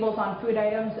 Labels on food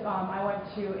items. I went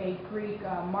to a Greek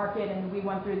market, and we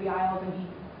went through the aisles, and he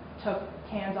took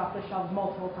cans off the shelves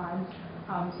multiple times.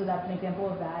 So that's an example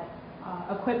of that.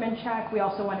 Equipment check. We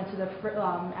also went into the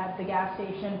at the gas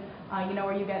station,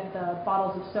 where you get the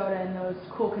bottles of soda in those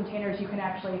cool containers. You can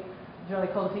actually, it's really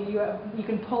cool to see, you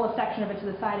can pull a section of it to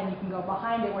the side, and you can go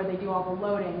behind it where they do all the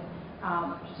loading,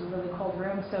 which is a really cold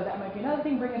room. So that might be another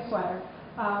thing. Bring a sweater.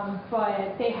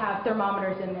 But they have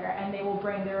thermometers in there, and they will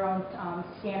bring their own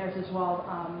scanners as well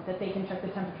that they can check the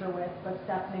temperature with. But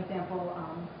that's an example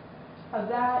of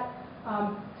that.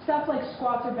 Stuff like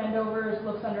squats or bendovers,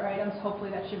 looks under items,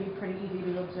 hopefully that should be pretty easy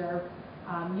to observe.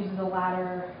 Uses a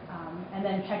ladder, and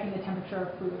then checking the temperature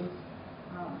of foods,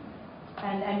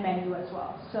 and menu as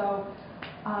well. So,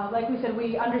 like we said,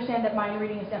 we understand that mind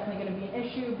reading is definitely going to be an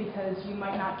issue, because you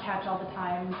might not catch all the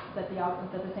times that the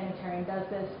sanitarian does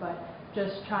this, but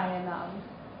just try and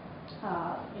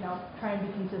try and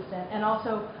be consistent. And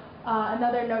also,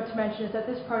 another note to mention is that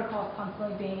this protocol is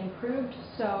constantly being improved,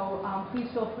 so please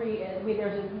feel free,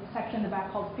 there's a section in the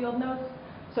back called Field Notes.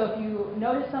 So if you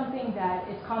notice something that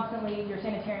is constantly your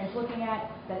sanitarian's looking at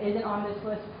that isn't on this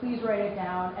list, please write it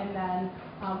down. And then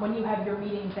when you have your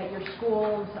meetings at your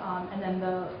schools and then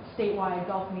the statewide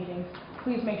DOLPH meetings,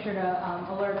 please make sure to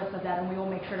alert us of that, and we will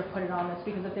make sure to put it on this,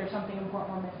 because if there's something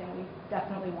important we're missing, we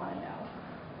definitely want to know.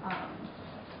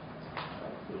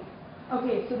 Let's see.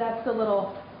 Okay, so that's the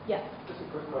little, yes? Just a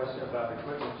quick question about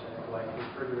equipment check, like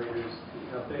refrigerators.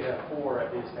 If they have 4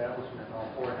 at the establishment and all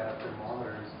 4 have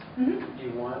thermometers, do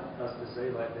you want us to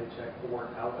say like they check 4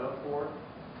 out of 4?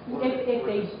 If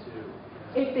they just 2?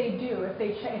 If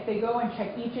they go and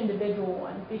check each individual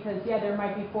one, because there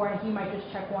might be 4 and he might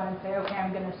just check 1 and say, okay,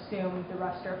 I'm going to assume the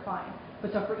rest are fine.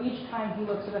 But so for each time he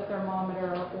looks at a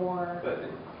thermometer or...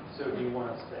 But, so do you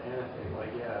want us to annotate,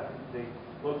 like, they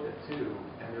looked at 2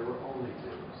 and there were only 2,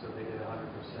 so they did 100%,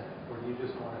 or do you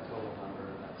just want a total number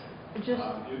and that's it? It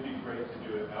would be great to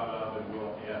do it out of, and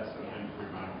we'll add something to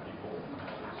remind people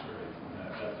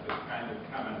that's the kind of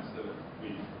comments that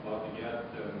we love to get,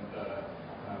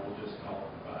 and we'll just help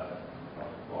the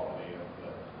quality of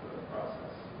the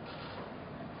process.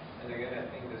 And again, I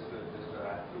think this will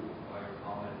add to my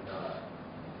comment.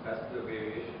 That's the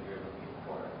variation we're looking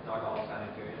for. Not all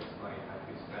sanitarians might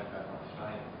actually spend that much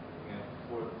time looking at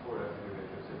four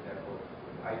refrigerators if they're full.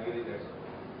 Ideally, they're supposed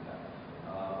to do that,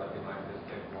 but they might just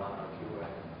take 1 or 2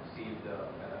 and see if the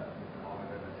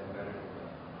thermometer and then better if the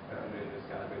refrigerator is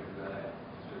calibrated well and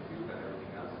just review that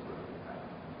everything else is going to be fine.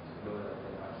 So know that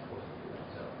they're not supposed to do that.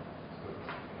 So it's good.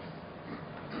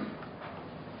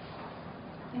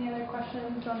 Any other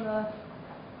questions on the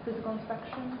physical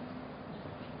inspection?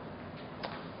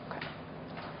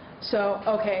 So,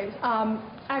 okay,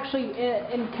 actually,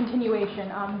 in continuation,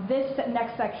 this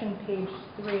next section, page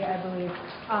 3, I believe,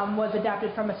 was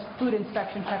adapted from a food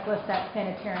inspection checklist that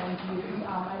sanitarians use.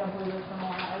 I don't believe it's from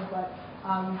Ohio,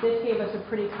 but this gave us a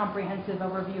pretty comprehensive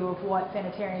overview of what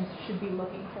sanitarians should be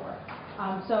looking for.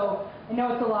 So I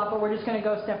know it's a lot, but we're just going to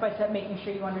go step by step, making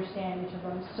sure you understand each of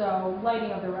them. So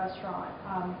lighting of the restaurant.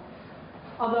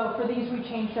 Although for these we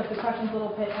changed up the questions a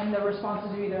little bit, and the responses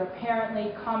are either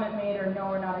apparently, comment made, or no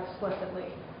or not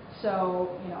explicitly.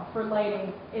 So, for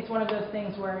lighting, it's one of those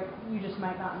things where you just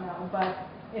might not know. But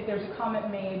if there's a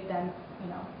comment made, then,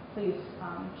 please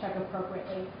check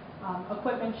appropriately.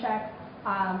 Equipment check.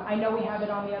 I know we have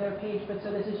it on the other page, but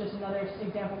so this is just another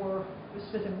example where we're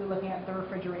specifically looking at the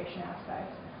refrigeration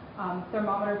aspect.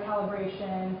 Thermometer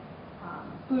calibration.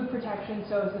 Food protection,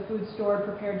 so is the food stored,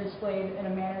 prepared, displayed in a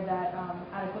manner that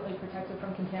adequately protects it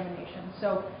from contamination.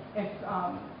 So if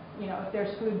if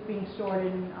there's food being stored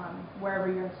in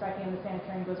wherever you're inspecting and the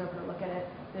sanitarian goes over to look at it,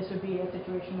 this would be a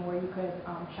situation where you could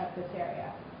check this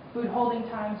area. Food holding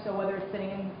time, so whether it's sitting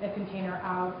in a container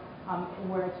out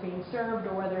where it's being served,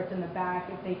 or whether it's in the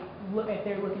back, if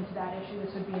they're looking to that issue,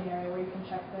 this would be an area where you can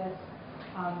check this.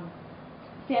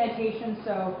 Sanitation,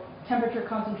 so temperature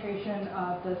concentration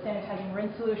of the sanitizing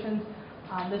rinse solutions.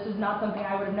 This is not something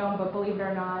I would have known, but believe it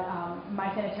or not, my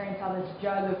sanitarian saw this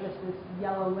jug of just this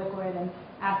yellow liquid and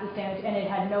asked the and it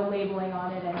had no labeling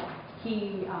on it, and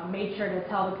he made sure to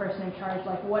tell the person in charge,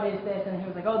 like, what is this? And he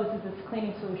was like, oh, this is this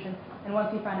cleaning solution. And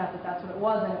once he found out that that's what it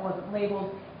was and it wasn't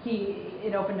labeled,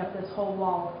 it opened up this whole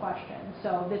wall of questions.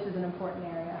 So this is an important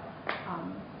area.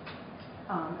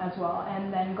 As well,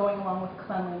 and then going along with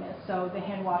cleanliness, so the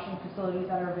hand washing facilities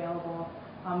that are available,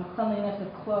 cleanliness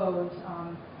of clothes.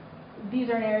 These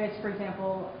are in areas, for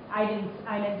example, I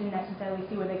didn't necessarily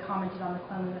see where they commented on the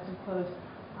cleanliness of clothes,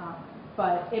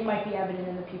 but it might be evident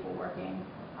in the people working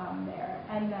there.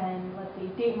 And then, let's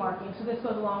see, date marking. So this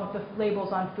goes along with the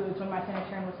labels on foods. When my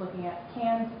sanitarian was looking at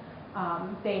cans,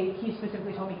 he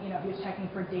specifically told me, he was checking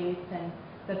for dates and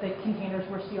that the containers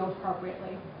were sealed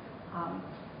appropriately.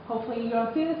 Hopefully you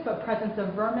don't see this, but presence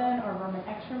of vermin or vermin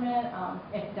excrement,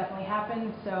 it definitely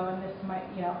happens. So, and this might,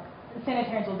 the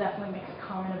sanitarians will definitely make a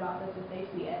comment about this if they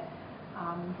see it.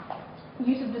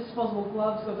 Use of disposable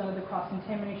gloves goes under the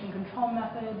cross-contamination control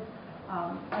methods,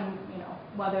 and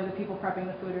whether the people prepping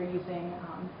the food are using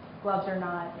gloves or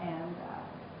not, and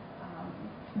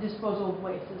disposal of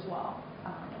waste as well.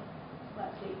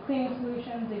 Let's see, cleaning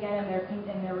solutions, again,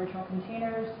 in their original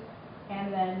containers.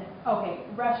 And then, okay,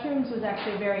 restrooms was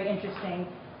actually a very interesting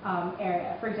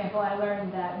area. For example, I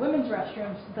learned that women's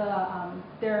restrooms,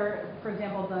 for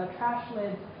example, the trash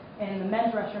lids in the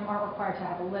men's restroom aren't required to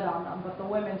have a lid on them, but the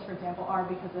women's, for example, are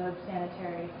because of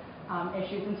sanitary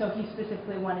issues. And so he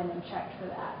specifically went in and checked for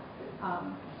that.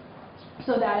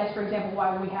 So that is, for example,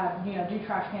 why we have, do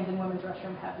trash cans in women's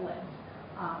restrooms have lids.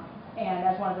 and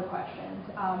as one of the questions.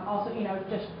 Also,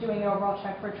 just doing the overall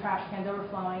check for trash cans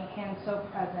overflowing, hand soap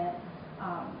present,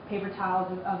 paper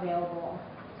towels available,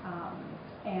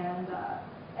 and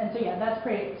so yeah, that's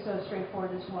pretty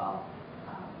straightforward as well.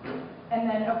 And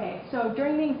then, okay, so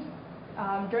during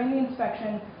the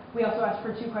inspection, we also asked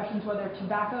for 2 questions whether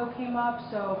tobacco came up.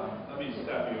 So let me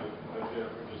stop you there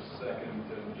for just a second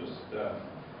and just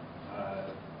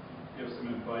give some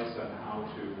advice on how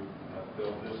to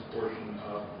fill this portion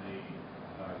of the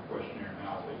questionnaire.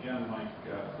 Now, again, like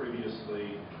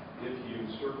previously, if you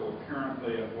circle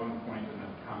apparently at one point and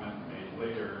then comment made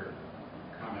later,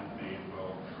 comment made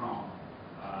will trump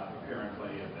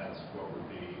apparently, and that's what would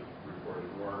be reported.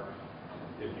 Or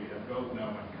if you have both no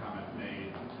and comment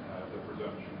made, the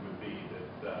presumption would be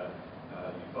that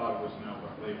you thought it was no,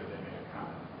 but later they made a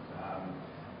comment.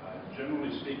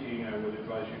 Generally speaking, I would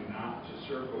advise you not to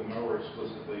circle no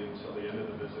explicitly until the end of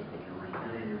the visit when you're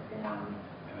reviewing your form,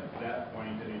 and at that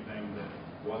point, anything that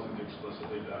wasn't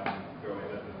explicitly done, go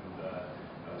ahead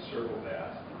and circle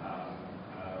that.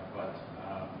 But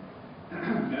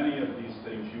many of these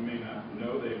things you may not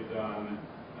know they've done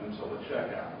until the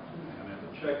checkout, and at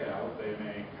the checkout, they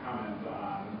may comment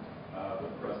on the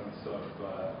presence of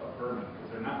vermin, because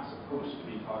they're not supposed to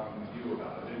be talking to you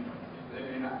about it. They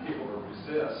may not be able to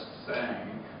resist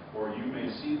saying, or you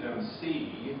may see them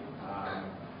see,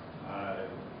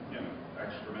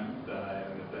 excrement,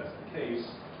 and if that's the case,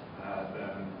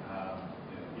 then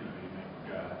you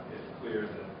make it clear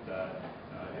that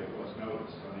it was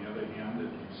noticed. On the other hand, if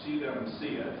you see them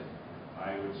see it,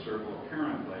 I would circle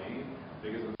apparently,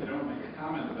 because if they don't make a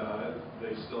comment about it,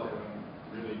 they still haven't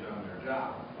really done their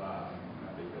job,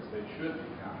 because they should be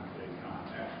commenting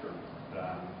on excrement.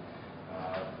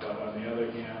 But on the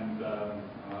other hand,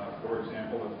 for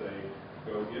example, if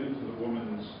they go into the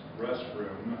woman's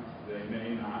restroom, they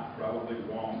may not, probably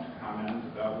won't comment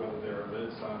about whether there are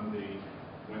lids on the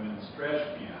women's trash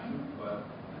can, but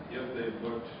if they've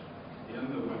looked in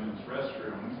the women's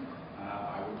restroom,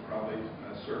 I would probably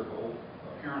circle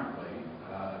apparently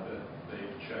that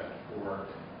they've checked for,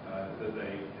 that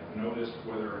they have noticed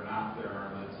whether or not there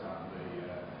are lids on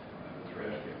the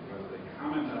trash can. Whether they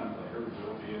comment on it later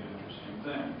will be an interesting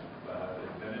thing.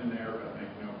 They've been in there but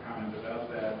make no comment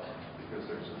about that because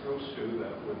they're supposed to,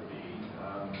 that would be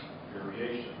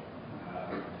variation.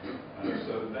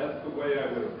 So that's the way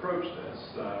I would approach this.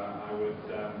 I would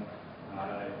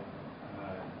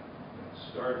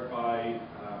start by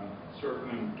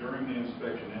circling during the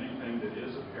inspection anything that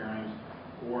is apparent,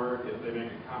 or if they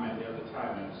make a comment at the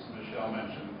time, as Michelle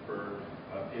mentioned, for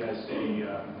PIC,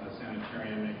 a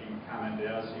sanitarian making a comment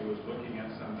as he was looking at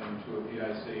something to a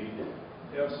PIC,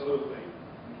 absolutely.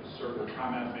 Just circle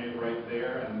comment made right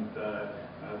there, and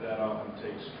that often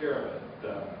takes care of it.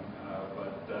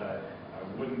 But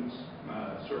I wouldn't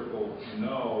circle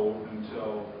no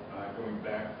until going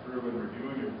back through and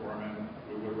reviewing your form, and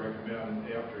we would recommend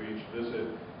after each visit,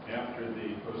 after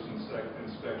the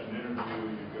post-inspection interview,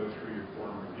 you go through your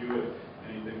form, review it.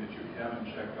 Anything that you haven't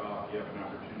checked off, you have an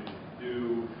opportunity to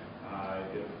do.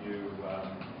 If you,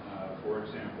 for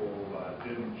example,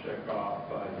 didn't check off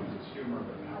uses humor,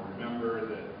 but now remember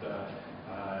that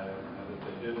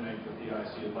they did make the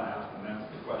PIC laugh, and that's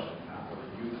the question, not whether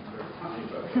you think they're funny,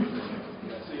 but whether they make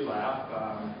the PIC laugh.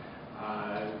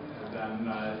 Then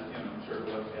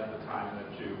circle it at the time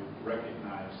that you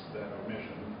recognize that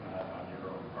omission on your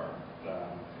own part.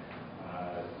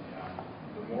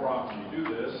 The more often you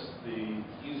do this, the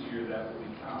easier that will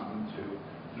become to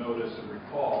notice and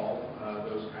recall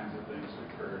those kinds of things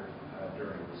that occurred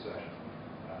during the session.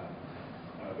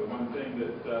 The one thing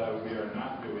that we are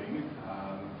not doing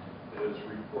is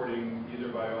recording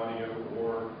either by audio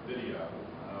or video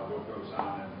what goes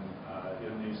on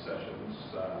in these sessions.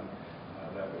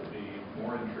 That would be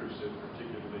more intrusive,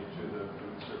 particularly to the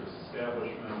food service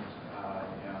establishment,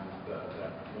 and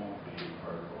that won't be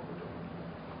part of what we're doing.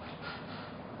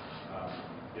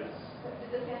 Yes?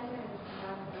 Did the family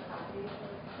have a copy of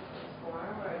this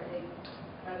form, or are they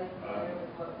familiar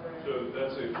with what we're... So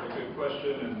that's a good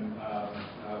question, and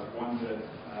one that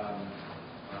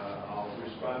I'll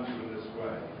respond to in this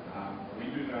way.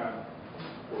 We do not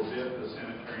forbid the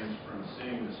sanitarians from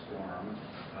seeing this form.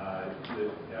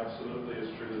 It absolutely is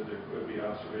true that there could be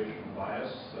observational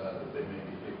bias, that they may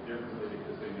behave differently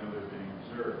because they know they're being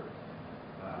observed.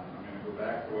 I'm going to go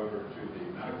back, however, to the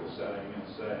medical setting and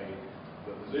say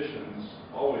the physicians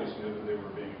always knew that they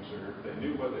were being observed. They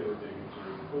knew what they were being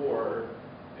observed for,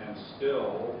 and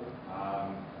still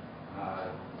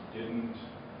didn't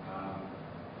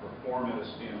perform at a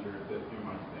standard that you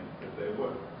might think that they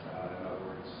would. In other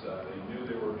words, they knew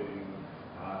they were being,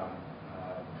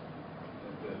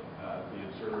 that the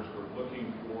observers were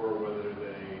looking for, whether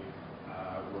they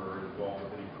were involved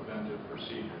with any preventive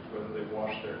procedures, whether they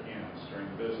washed their hands during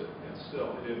the visit, and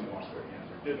still they didn't wash their hands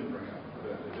or didn't bring up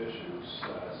preventive issues.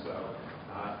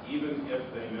 Even if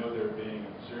they know they're being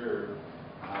observed,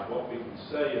 what we can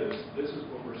say is this is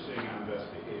what we're seeing on best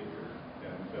behavior,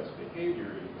 and best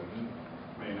behavior even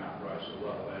may not rise to the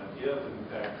level. And if, in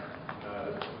fact,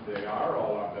 they are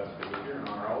all on best behavior and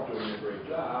are all doing a great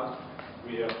job,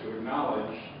 we have to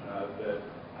acknowledge that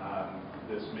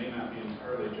this may not be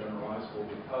entirely generalizable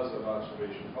because of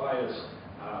observation bias,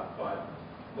 but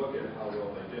look at how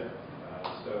well they did.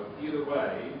 So either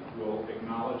way, we'll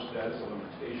acknowledge that as a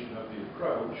limitation of the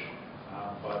approach,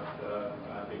 but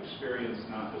experience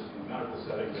not just in the medical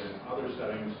setting, but in other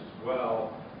settings as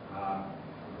well,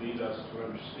 lead us to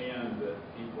understand that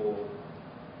people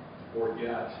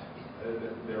forget,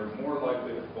 they're more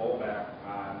likely to fall back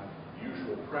on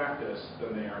usual practice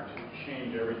than they are to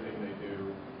change everything they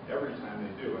do every time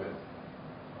they do it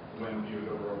when viewed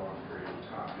over a long period of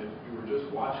time. If you were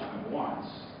just watching them once,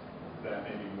 that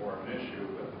may be more of an issue,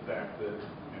 but the fact that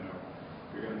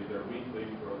you're going to be there weekly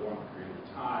for a long period of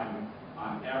time,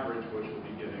 on average, what you'll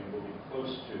be getting will be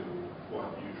close to what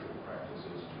usual practice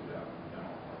is to them.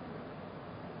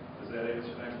 Does that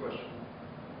answer that question?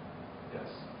 Yes.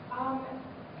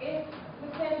 If the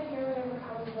sanitarian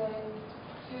comes in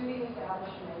to the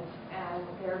establishment and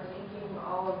they're taking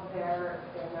all of their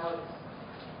notes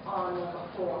on a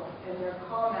form and their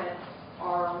comments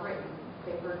are written,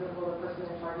 say for example the person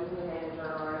in charge is the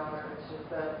manager or another, it's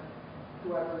just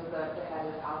whoever's the head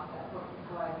is out at that point in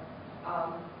time.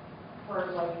 For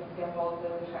like example,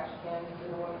 the trash cans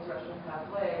in the women's restroom have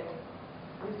legs,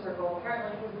 we circle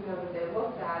apparently because we know that they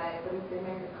looked at it, but if they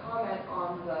make a comment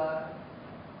on the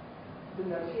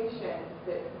notation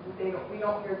that we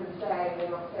don't hear them say, they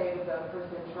don't say to the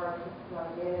person in charge, not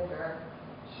a manager,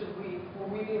 will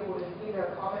we be able to see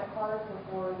their comment cards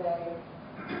before they?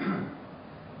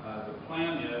 The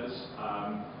plan is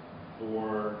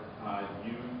for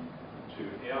you to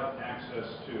have access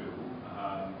to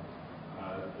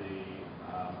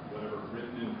whatever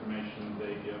written information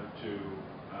they give to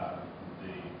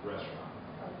the restaurant.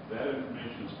 That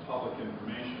information is public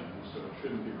information, so it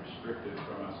shouldn't be restricted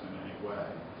from us in any way.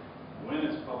 When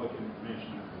it's public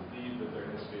information, I believe that there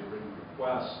has to be a written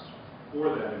request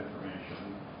for that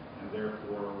information, and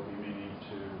therefore we may need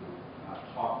to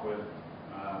talk with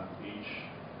each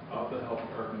of the health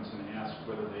departments and ask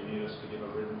whether they need us to give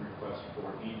a written request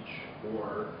for each,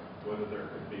 or whether there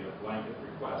could be a blanket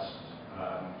request.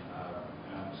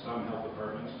 And some health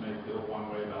departments may feel one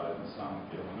way about it and some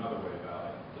feel another way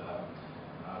about it.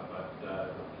 But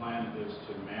the plan is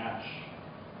to match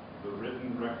the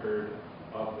written record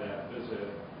of that visit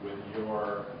with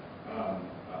your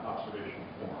observation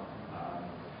form.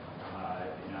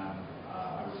 And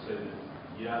I would say that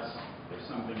yes, if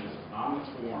something is on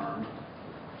the form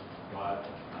but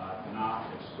not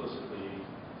explicitly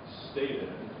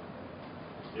stated,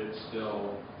 it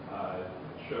still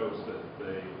shows that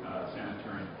the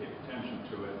sanitarian paid attention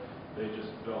to it. They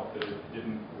just felt that it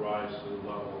didn't rise to the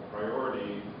level of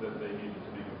priority that they needed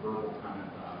to make a verbal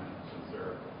comment on it, since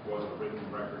there was a written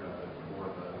record of it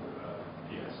for the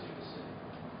PIC to see.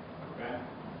 Okay?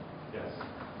 Yes?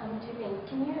 Two things.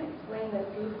 Can you explain the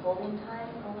food holding time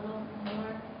a little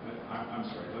more? I'm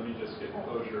sorry, let me just get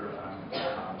closure on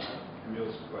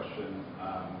Camille's question.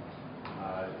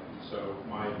 So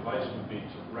my advice would be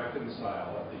to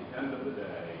reconcile at the end of the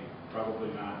day, probably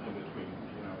not in between,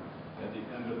 at the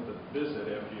end of the visit,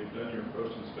 after you've done your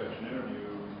post-inspection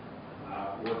interview,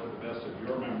 work to the best of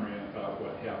your memory about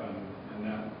what happened, and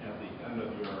then at the end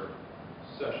of your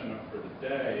session for the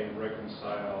day,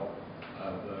 reconcile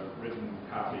the written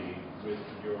copy with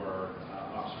your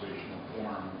observational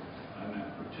form, and then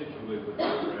particularly with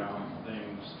around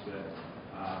things that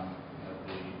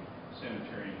the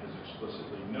sanitarian has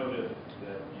explicitly noted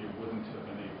that you wouldn't have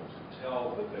been able to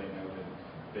tell that they noted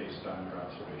based on your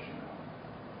observation.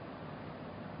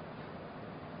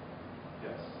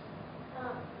 Yes?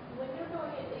 When you're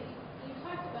going in, you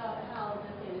talked about how the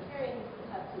sanitarians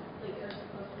have to, are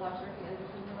supposed to wash their hands or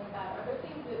something like that. Are there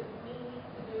things that we need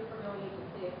to do from going into,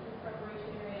 say, a food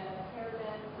preparation area, hair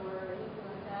nets, or anything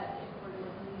like that, if we're going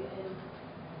to be in,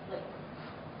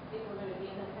 if we're going to be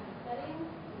in that kind of setting?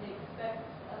 Do they expect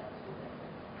us to do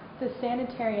that? The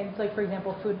sanitarians, like for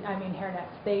example, hair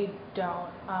nets, they don't,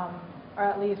 or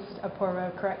at least Apoorva,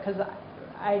 correct? Because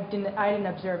I didn't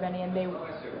observe any, and they. As long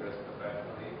as you're dressed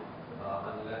professionally,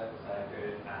 unless the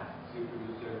sanitarian asks you to do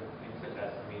certain things, such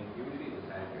as, usually the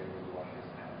sanitarian will wash his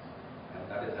hands, and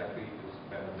that is actually to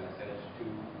spread a message to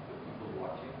the people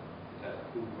watching, such as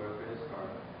food workers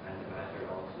and the manager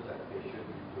also, that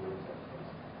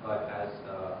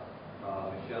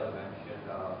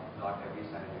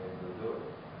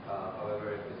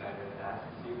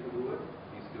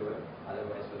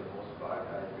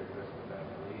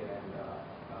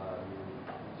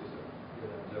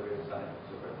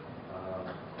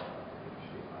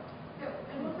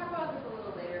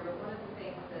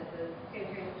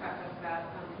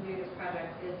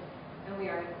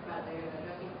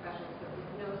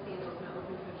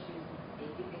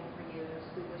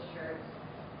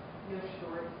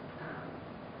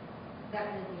that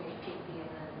kind of thing is safety,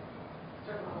 and then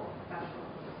certain level of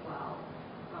professionalism as well.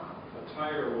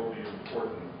 Attire will be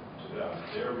important to them.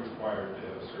 They're required to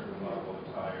have a certain level of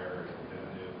attire,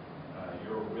 and if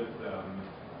you're with them,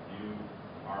 you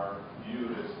are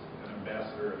viewed as an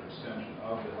ambassador, an extension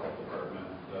of the health department,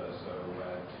 so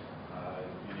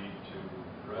you need to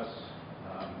dress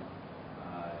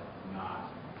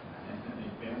not in any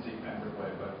fancy kind of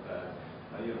way, but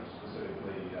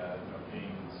specifically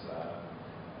jeans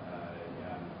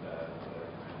and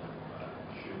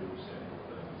shoes and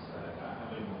things.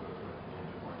 Eileen will go through it in a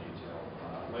little bit more detail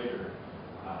later,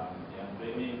 and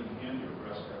they may even hand you a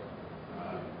dress code.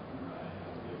 And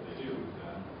if they do,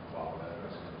 then follow that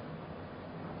dress code.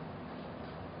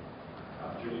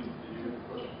 Julie, did you have a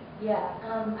question? Yeah,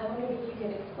 I wondered if you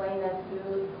could explain the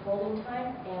food holding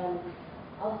time, and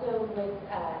also with,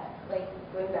 like,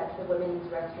 going back to the women's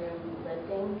restroom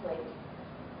listings, like,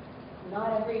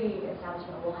 not every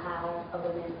establishment will have a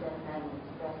women's and men's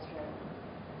restroom.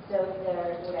 So is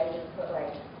there, would I just put,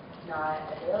 like, not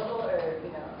available, or, like,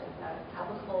 not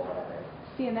applicable, whatever?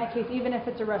 See, in that case, even if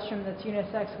it's a restroom that's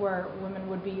unisex where women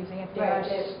would be using it, they are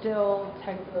Right, still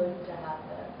technically Supposed to have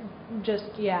the... just,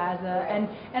 yeah, as a, Right.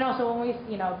 and also when we,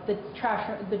 the trash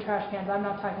cans, I'm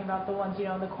not talking about the ones,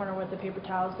 in the corner with the paper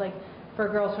towels, like, for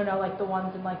girls who know, like, the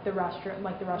ones in, like, the restroom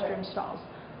Right. stalls.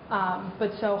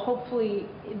 But so hopefully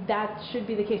that should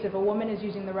be the case. If a woman is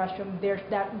using the restroom,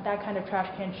 that kind of trash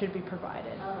can should be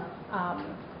provided.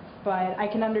 But I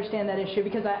can understand that issue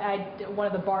because one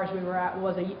of the bars we were at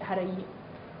had a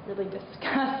really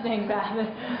disgusting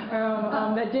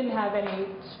bathroom that didn't have any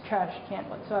trash can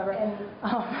whatsoever. And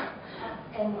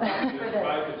for If the...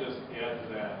 I could just add to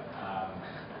that,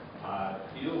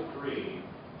 feel free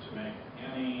to make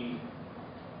any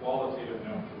qualitative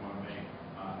note you want to make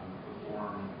on the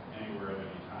form anywhere at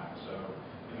any time. So,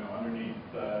 underneath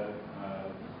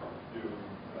do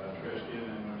trash can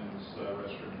in women's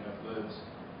restroom have lids,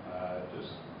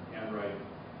 just handwrite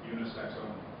unisex on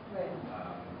them. Right.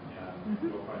 And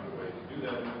we'll find a way to do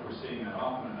that. And if we're seeing that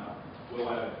often enough, we'll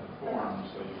add it to the form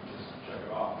so you can just check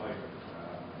it off later.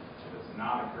 If it's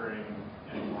not occurring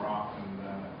any more often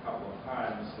than a couple of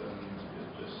times, then it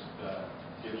just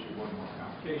gives you one more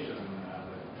complication that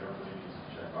everybody needs to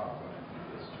check off when it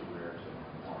gets too rare to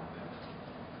warrant that.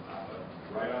 But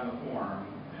right on the form,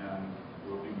 and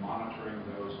we'll be monitoring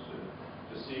those to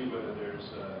see whether there's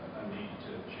a need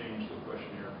to change the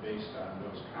questionnaire based on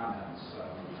those comments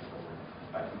moving forward.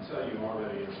 I can tell you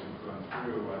already as we've gone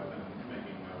through, I've been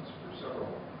making notes for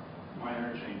several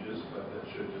minor changes, but that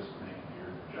should just make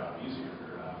your job easier.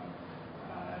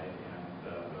 And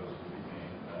those will be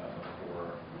made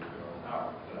before we go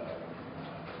out. You'll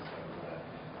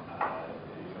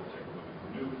take a look at the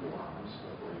new forms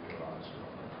before you go out as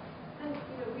well. And,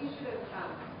 we should have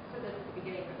said this at the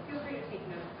beginning, but feel free to take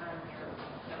notes on your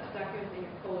documents in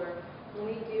your folder.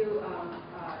 When we do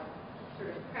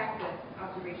sort of practice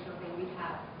observational thing, we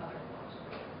have other forms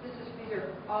for you. These are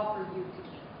all for you to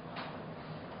keep.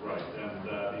 Right, and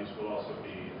these will also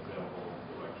be available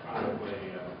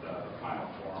electronically, and the final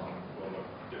form will look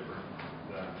different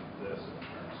than this in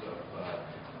terms of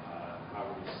how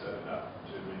we set it up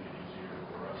to make it easier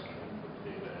for us to input the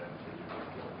data and to do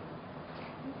it.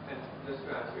 And just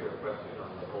to answer your question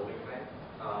on the holding time,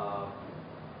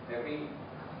 every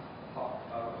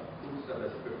food stuff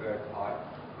is prepared hot.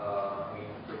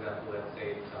 For example, let's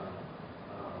say some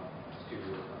stew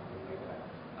or something like that.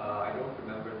 I don't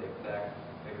remember the exact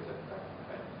figures at the time,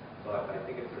 but I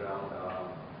think it's around,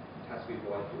 it has to be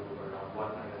boiled to around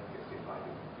 165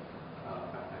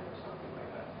 Fahrenheit or something like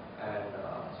that. And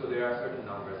so there are certain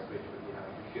numbers which we'll be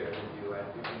happy to share with you, and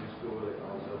you can just Google it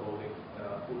also,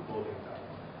 food holding time,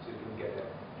 so you can get it.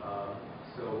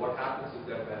 So what happens is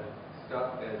that when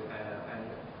stuff is, and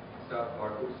stuff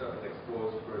or food stuff is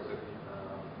exposed for a certain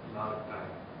amount of time,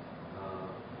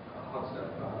 hot stuff,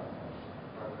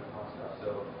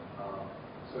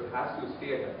 so it has to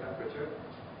stay at that temperature,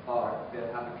 or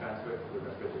they'll have to transfer it to the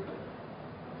refrigerator.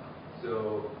 So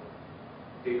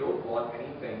they don't want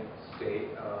anything to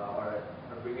stay or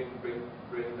bring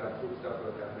that food stuff to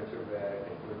a temperature where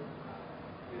it would,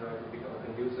 it would become a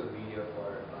conducive media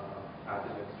for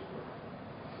pathogens to grow.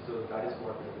 So that is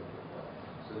what we're looking for.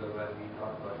 So that when we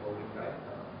talk about holding time,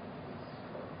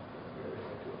 we're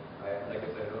looking to. Like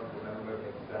I said, I don't remember the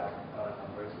exact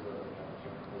numbers of the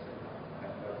temperature numbers and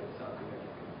but it's something that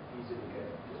you can easily get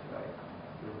just by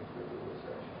doing Google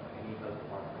research, any health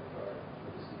department or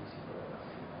the CDC for that.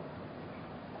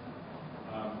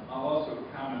 I'll also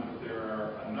comment that there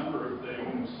are a number of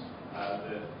things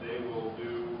that they will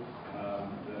do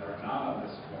that are not on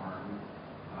this form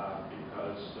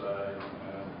because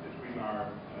between our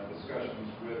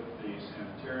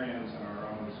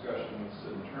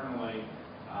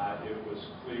it was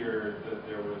clear that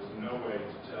there was no way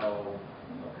to tell,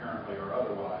 apparently or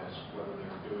otherwise, whether they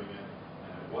were doing it,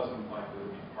 and it wasn't likely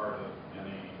to be part of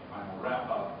any final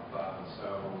wrap-up.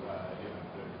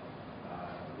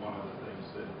 One of the things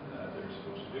that they're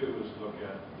supposed to do is look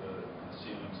at the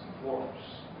ceilings and floors.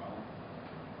 Well,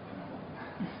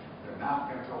 they're not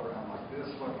going to go around like this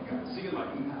looking at the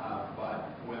ceiling,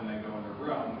 but when they go in the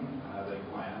room, they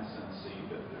glance and see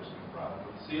that there's no problem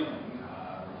with the ceiling.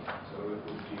 So it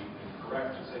would be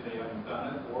incorrect to say they haven't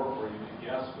done it, or for you to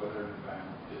guess whether in fact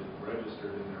it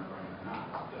registered in their brain or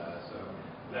not. So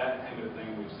that kind of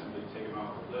thing we've simply taken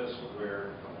off the list,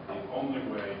 where the only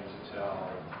way to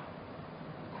tell,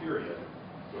 period,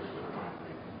 was with mind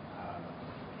reading.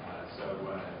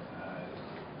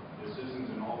 This isn't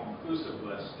an all-inclusive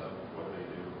list of what they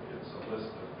do. It's a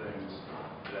list of things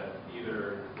that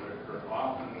either would occur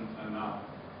often enough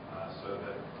so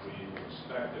that we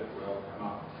expect it will come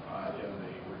up in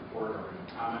the report or in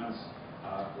comments,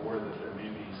 or that there may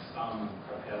be some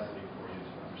capacity for you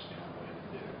to understand what it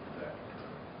did that occur.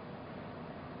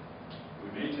 We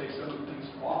may take some of the things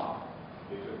off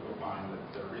because we'll find that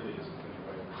there really isn't any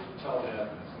way for you to tell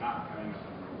that, and it's not coming up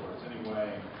in the reports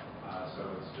anyway, so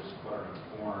it's just cluttering the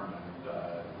form, and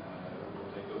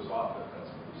we'll take those off if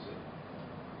that's what we see.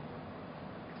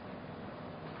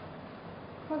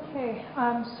 Okay,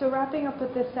 so wrapping up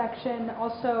with this section,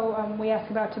 also we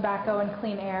asked about tobacco and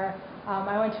clean air.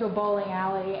 I went to a bowling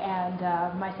alley, and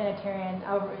my sanitarian,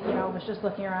 was just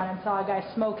looking around and saw a guy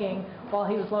smoking while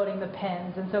he was loading the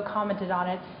pins, and so commented on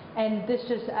it. And this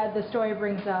just, the story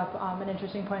brings up an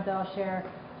interesting point that I'll share.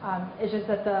 It's just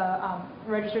that the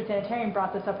registered sanitarian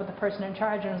brought this up with the person in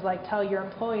charge and was like, tell your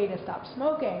employee to stop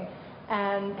smoking.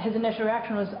 And his initial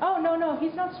reaction was, oh, no,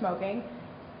 he's not smoking.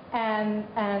 And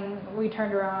we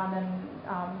turned around, and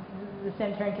the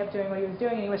sanitarian kept doing what he was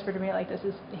doing, and he whispered to me like,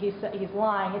 he's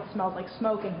lying, it smells like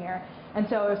smoke in here. And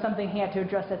so it was something he had to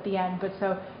address at the end. But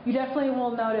so you definitely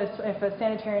will notice if a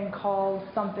sanitarian calls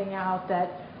something out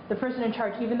that the person in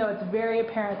charge, even though it's very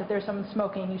apparent that there's someone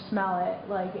smoking, you smell it,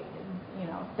 like,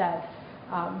 that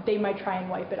they might try and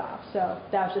wipe it off. So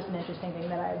that was just an interesting thing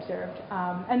that I observed.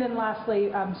 And then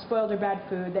lastly, spoiled or bad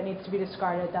food that needs to be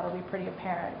discarded, that'll be pretty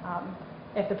apparent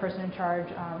if the person in charge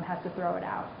has to throw it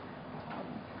out.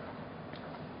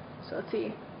 So let's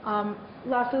see.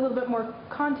 Lastly, a little bit more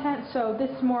content. So this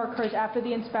more occurs after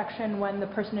the inspection when the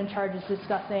person in charge is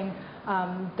discussing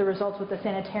the results with the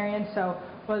sanitarian. So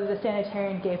whether the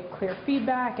sanitarian gave clear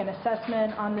feedback and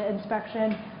assessment on the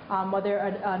inspection, whether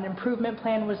an improvement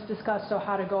plan was discussed, so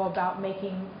how to go about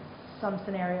making some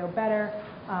scenario better.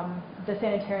 The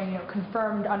sanitarian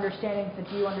confirmed understanding, said,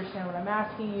 do you understand what I'm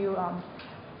asking you?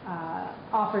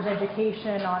 Offers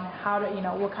education on how to,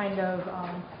 what kind of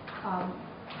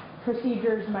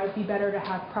procedures might be better to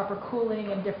have proper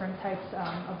cooling and different types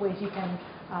of ways you can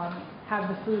have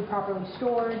the food properly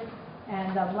stored.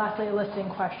 And lastly, eliciting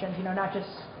questions, not just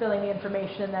filling the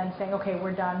information and then saying, okay,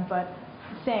 we're done, but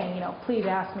saying, please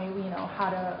ask me, how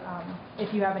to,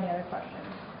 if you have any other questions.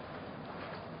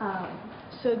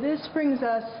 So this brings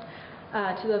us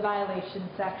to the violation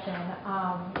section.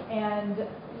 And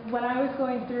when I was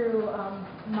going through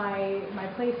my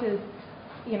places,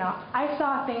 I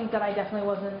saw things that I definitely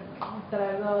wasn't,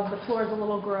 the floor is a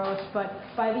little gross, but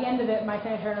by the end of it, my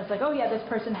sanitarian was like, oh yeah, this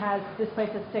place has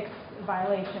 6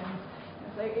 violations.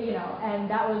 And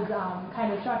that was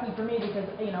kind of shocking for me because,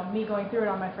 me going through it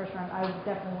on my first round, I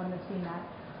definitely wouldn't have seen that.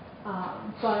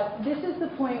 But this is the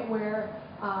point where,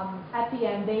 at the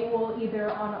end, they will either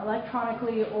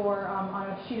electronically or on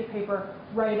a sheet of paper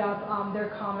write up their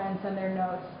comments and their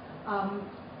notes.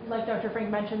 Like Dr.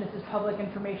 Frank mentioned, this is public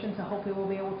information, so hopefully we'll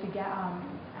be able to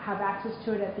have access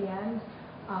to it at the end.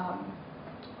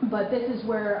 But this is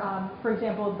where, for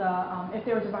example, if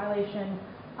there was a violation,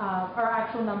 our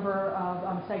actual number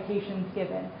of citations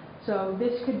given. So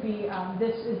this could be,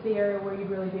 this is the area where you'd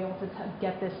really be able to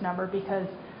get this number, because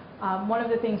one of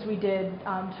the things we did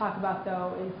talk about,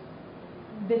 though, is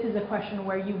this is a question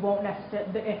where you won't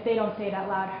necessarily, if they don't say it out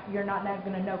loud, you're not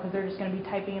going to know, because they're just going to be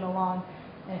typing it along.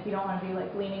 And if you don't want to be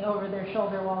like leaning over their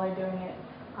shoulder while they're doing it,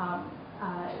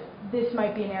 this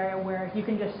might be an area where you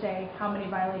can just say how many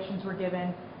violations were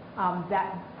given,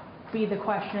 that be the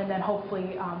question, and then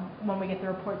hopefully when we get the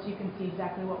reports you can see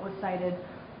exactly what was cited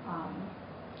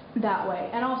that way.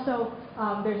 And also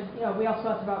we also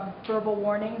asked about verbal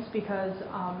warnings, because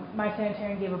my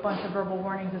sanitarian gave a bunch of verbal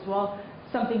warnings as well.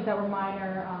 Some things that were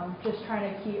minor, just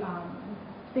trying to keep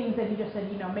things that he just said,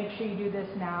 make sure you do this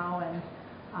now, and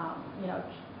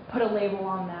put a label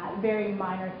on that. Very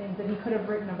minor things that he could have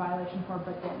written a violation for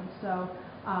but didn't. So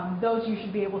those you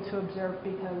should be able to observe,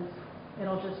 because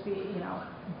It'll just be,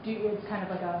 it's kind of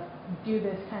like a do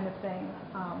this kind of thing.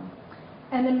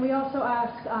 And then we also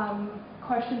ask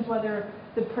questions whether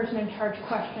the person in charge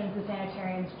questions the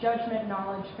sanitarian's judgment,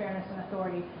 knowledge, fairness, and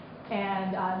authority.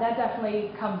 And that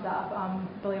definitely comes up,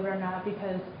 believe it or not,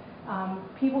 because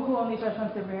people who own these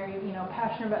restaurants are very,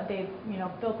 passionate about, they've,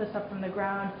 built this up from the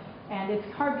ground, and it's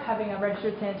hard having a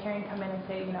registered sanitarian come in and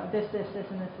say, this,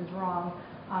 and this is wrong.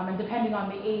 And depending on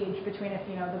the age, between if,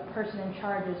 the person in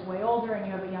charge is way older and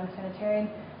you have a young sanitarian,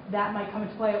 that might come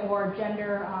into play, or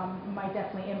gender might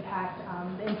definitely impact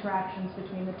the interactions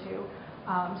between the two.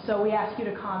 So we ask you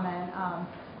to comment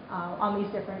on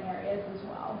these different areas as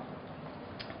well.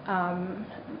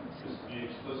 Just to be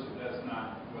explicit, that's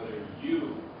not whether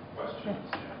you question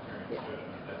the sanitarian's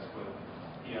judgment, that's what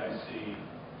EIC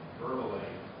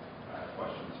verbally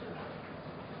questions her judgment.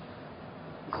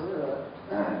 Is there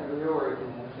a real or a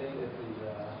candidate if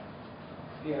the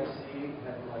PIC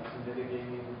had like some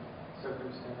mitigating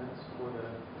circumstance for the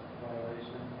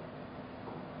violation?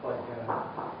 Like,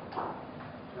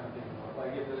 trying to think of what,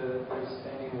 like if there's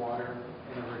standing water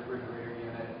in a refrigerator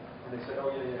unit, and they said,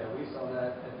 oh yeah, we saw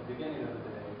that at the beginning of the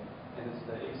day, and it's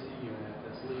the AC unit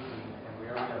that's leaking, and we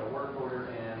already got a work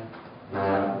order in,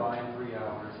 by in 3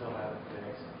 hours, they'll have it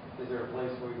fixed. Is there a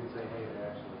place where you can say, hey, they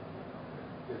actually,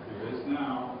 There is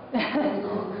now.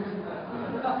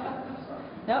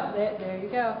 Nope, there you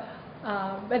go.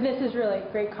 But this is really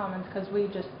great comments, because we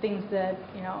just, things that,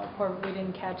 we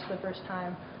didn't catch the first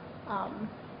time.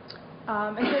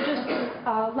 And so just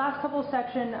last couple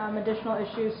section, additional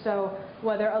issues. So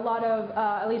whether a lot of,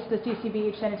 at least the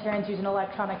CCBH sanitarians use an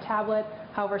electronic tablet,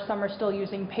 however, some are still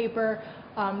using paper.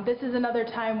 This is another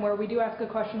time where we do ask a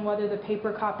question whether the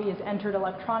paper copy is entered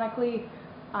electronically.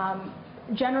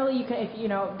 Generally, you can,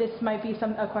 if this might be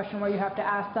a question where you have to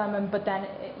ask them, but then,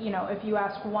 if you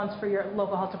ask once for your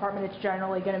local health department, it's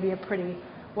generally going to be a pretty,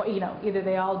 either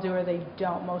they all do or they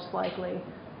don't, most likely.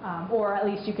 Or at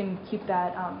least you can keep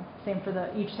that same for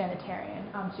each sanitarian.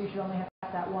 So you should only have to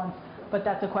ask that once, but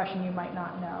that's a question you might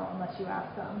not know unless you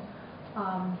ask them.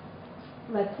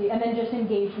 Let's see, and then just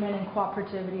engagement and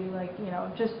cooperativity, like,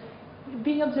 just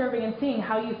being observing and seeing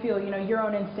how you feel, your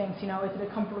own instincts, is it a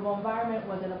comfortable environment?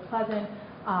 Was it a pleasant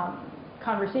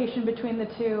conversation between the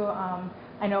two?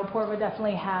 I know Porva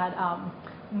definitely had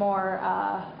more,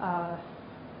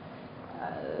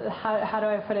 how do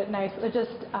I put it nice?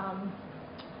 Just,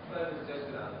 well, it's just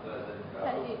an unpleasant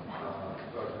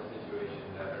sort of a situation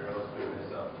that arose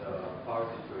because of the power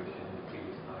situation the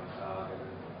previous night. There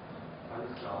was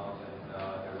thunderstorms and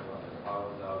there was lots of power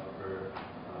out for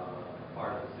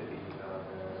part of the city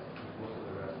where most of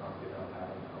the restaurants did not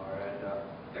have any power. And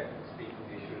technically speaking,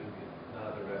 they shouldn't be, none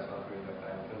of the restaurants during that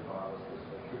time until power was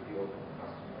restored should be open to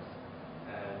customers.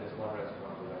 And this one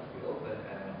restaurant was actually open,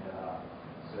 and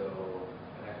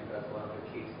actually that's one of the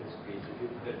case histories. If you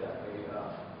put it that way,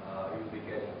 you'll be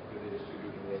getting to the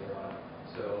distributing later on.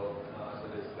 So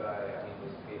this guy,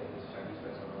 this Chinese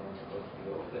restaurant was supposed to be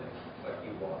open, but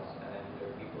he was, and there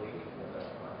were people eating in the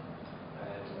restaurant.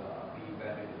 And he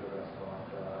went into the restaurant,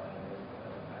 and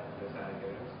the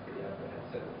sanitarian was pretty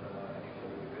apprehensive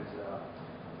initially because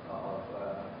of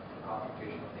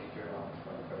confrontational nature of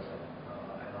the person.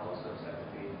 And also,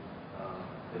 secondly,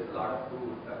 there's a lot of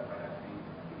food that might actually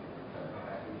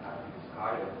have to be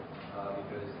discarded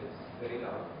because it's very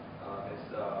loud. His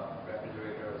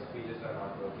refrigerator speeches are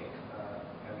not working.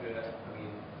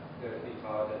 They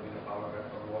thought that power went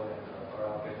for more than, or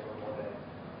outage for more than,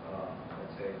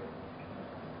 let's say,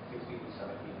 16 to 17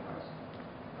 hours.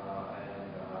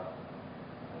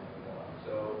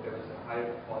 So there was a high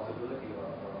possibility of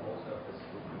most of this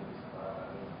food being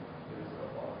discarded. There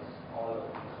was all of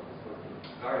this food being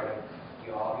discarded.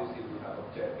 We obviously would have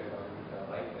objected or we would have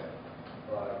liked it,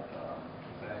 but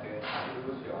sanitarian had to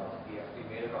do his job. He actually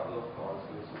made a couple of calls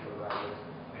to his supervisors,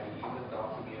 and he even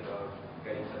talked to me about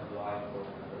getting some law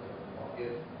enforcement person involved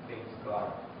if things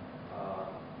got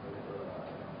a little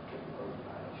difficult to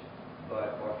manage.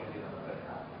 But fortunately, none of that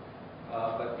happened.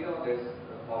 But there's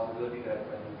a possibility that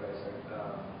when you guys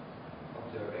are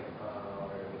observing,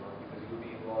 because you'll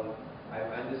be involved,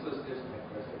 and this was just my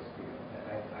first experience,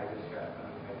 and I just I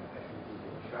shouldn't do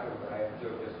a shadow, but I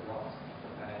observed just once.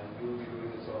 And you'll be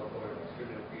doing this all for an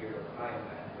extended period of time,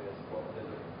 and there's a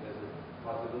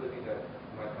possibility that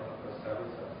you might come across several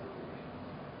such situations.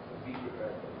 So be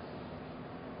prepared for this.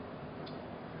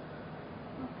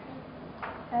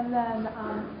 Okay. And then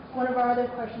one of our other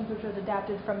questions, which was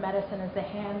adapted from medicine, is the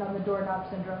hand on the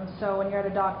doorknob syndrome. So when you're at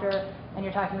a doctor and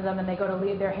you're talking to them and they go to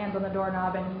leave their hands on the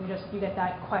doorknob and you get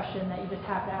that question that you just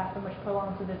have to ask them, which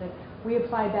prolongs the visit. We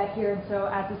applied that here, and so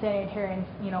as the sanitarian,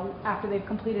 after they've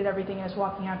completed everything and is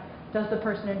walking out, does the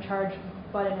person in charge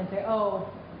butt in and say, oh,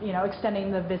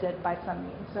 extending the visit by some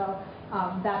means. So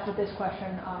that's what this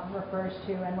question refers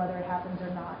to, and whether it happens or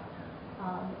not.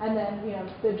 And then,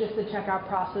 just the checkout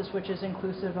process, which is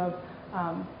inclusive of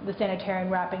the sanitarian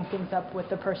wrapping things up with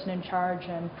the person in charge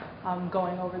and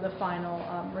going over the final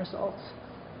results.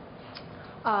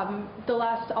 The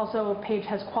last also page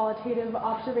has qualitative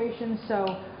observations.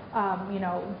 So,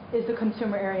 is the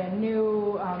consumer area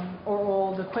new or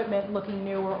old, equipment looking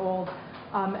new or old,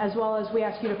 as well as we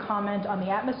ask you to comment on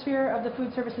the atmosphere of the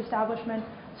food service establishment.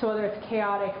 So whether it's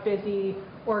chaotic, busy,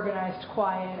 organized,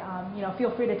 quiet,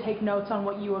 feel free to take notes on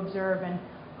what you observe and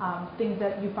things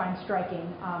that you find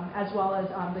striking, as well as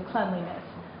the cleanliness.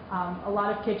 A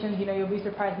lot of kitchens, you'll be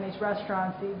surprised in these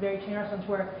restaurants, these very chain restaurants,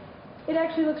 where it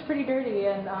actually looks pretty dirty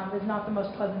and is not the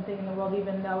most pleasant thing in the world,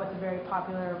 even though it's a very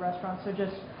popular restaurant. So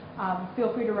just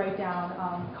feel free to write down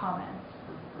comments.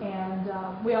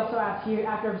 And we also ask you,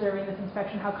 after observing this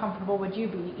inspection, how comfortable would you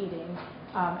be eating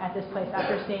at this place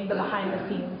after seeing the behind the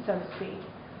scenes, so to speak.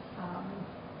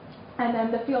 And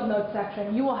then the field notes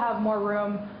section, you will have more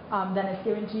room than is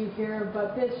given to you here,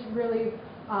 but this really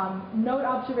note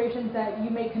observations that you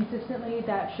make consistently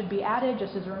that should be added,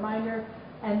 just as a reminder,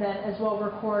 and then as well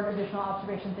record additional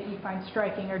observations that you find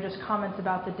striking or just comments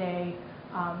about the day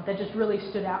that just really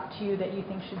stood out to you that you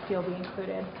think should be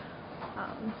included.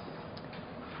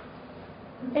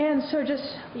 And so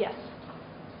just, yes.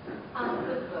 This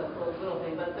is a little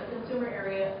thing, but the consumer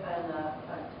area and the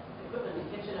equipment in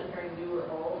the kitchen appearing new or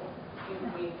old seems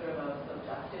to me sort of a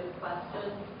subjective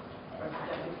question or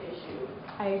subjective issue.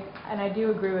 I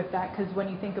do agree with that, because when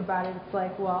you think about it, it's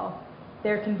like, well,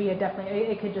 there can be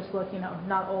it could just look,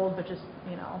 not old, but just,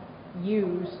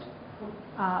 used.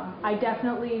 I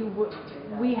definitely,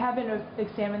 we haven't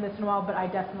examined this in a while, but I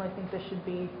definitely think this should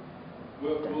be.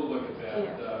 We'll look at that.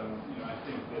 Yeah. I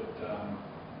think that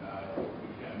we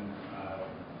can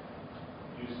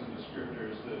use some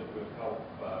descriptors that would help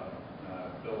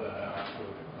fill that out. So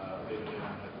leave it in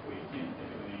if we can't think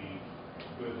of any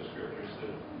good descriptors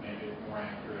that make it more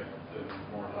accurate and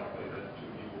more likely that two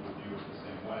people would view it the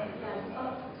same way.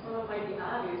 Yeah, some of it might be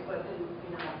obvious, but in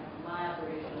my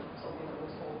observation of something that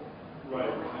was old. Right.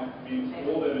 I mean,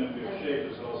 old and in good shape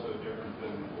is also different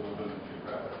than old and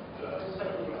decrepit.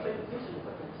 Kitchen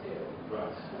equipment too.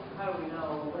 Right. How do we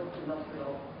know what's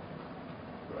industrial?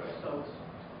 Right. So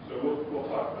we'll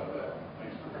talk about that.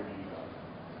 Thanks for bringing it up.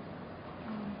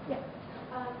 Yeah.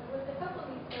 With a couple of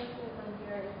these questions on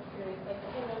here, I'm just curious, like the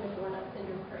hand on the doorknob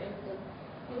syndrome, for instance,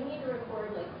 do we need to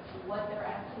record what they're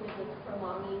asking if it's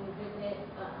prolonging the visit?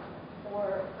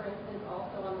 Or, for instance,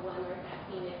 also on the one where it's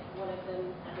asking if one of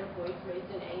them had their voice raised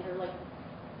in anger,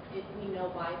 if we know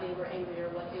why they were angry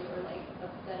or what they were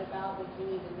upset about, would we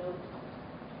need to know?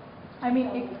 I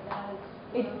mean,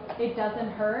 it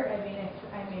doesn't hurt. I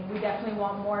mean, we definitely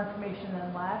want more information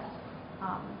than less.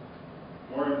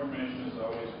 More information is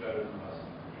always better than less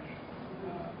information.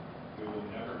 We will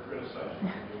never criticize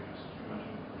you for giving us too much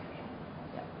information.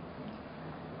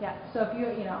 Yeah. So if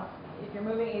if you're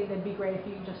moving, it'd be great if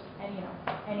you just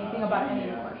anything about any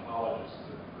portion. Apologists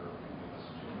for giving us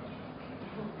too much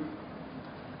information.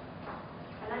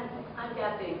 And I'm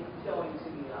guessing, going to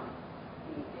the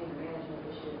anger management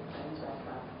issue in Chinese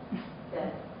restaurant,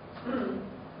 that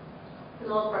for the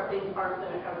most part things aren't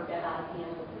going to ever get out of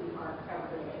hand, we aren't ever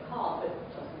going to get called, but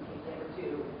just in case they ever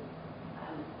do,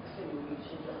 I'm assuming we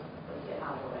should just get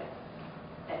out of the way.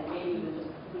 And maybe even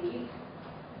just leave.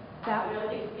 I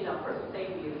think, personal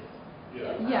safety is.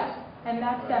 Yeah, and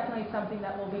that's definitely something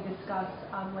that will be discussed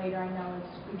later. I know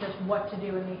is just what to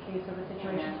do in the case of a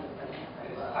situation.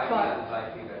 It's highly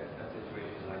unlikely that a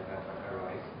situation like that would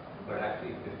arise, but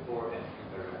actually before entering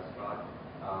the restaurant,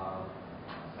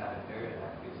 sanitarian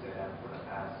actually said, I'm going to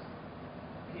ask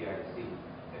PIC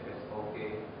if it's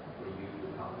okay for you to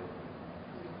come with me.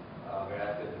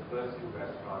 Whereas with the first two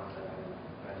restaurants that I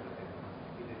went with him,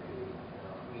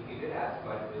 he did ask,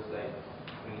 but it was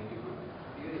you could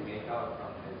really make out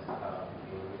from his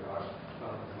behavior or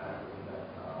from his mannerism that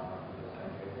the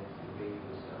sanitarian, the way he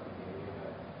was behaving,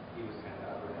 that he was kind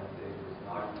of apprehensive. It was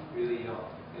not really,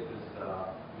 it was,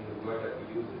 the word that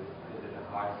we use is it a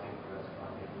hard sink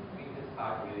restaurant? His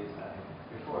heart really standing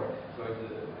before it. So it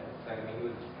was, he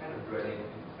was kind of dreading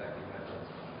inspecting that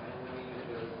restaurant. And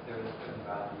there was certain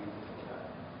bad reasons for that.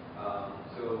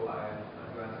 So to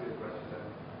answer your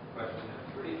question, I'm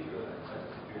pretty sure that such a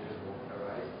situation won't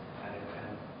arise.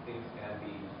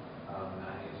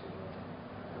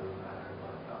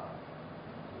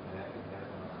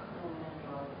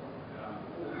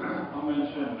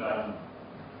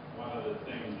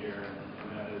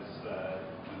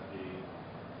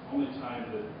 only time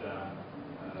that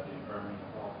the environmental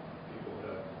health people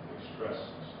have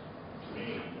expressed to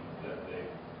me that they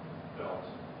felt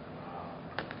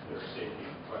their safety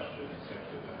in question has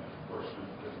actually been enforcement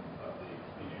of the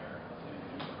Clean Air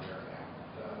Act.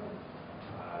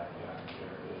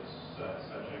 There is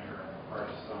such anger on the part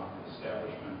of some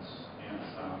establishments and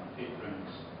some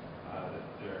patrons that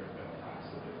there have been times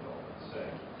that they felt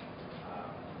unsafe.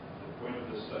 The point of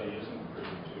this study isn't for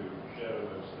you to shadow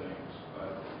those things,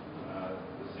 but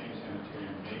the same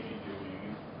sanitarian may be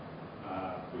doing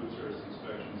food service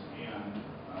inspections and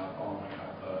following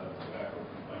up a tobacco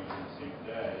complaint in the same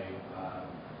day.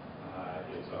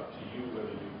 It's up to you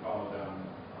whether you follow them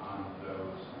on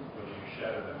those, whether you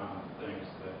shadow them on things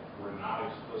that we're not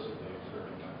explicitly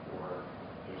observing them for.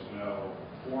 There's no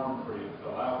form for you to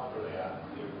fill out for that.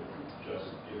 It would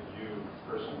just give you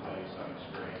personally some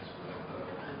experience with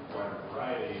a wider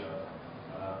variety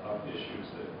of issues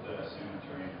that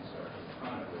sanitarians are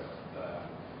confronted with.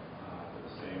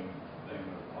 The same thing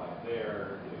would apply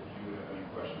there. If you have any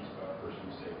questions about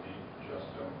personal safety, just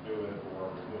don't do it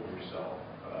or remove yourself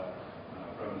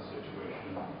from the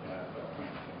situation at the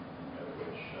point at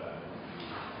which you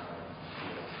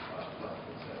feel left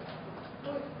unsafe.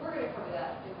 We're going to cover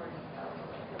that in more detail.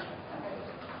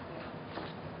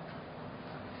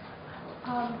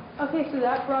 Okay, so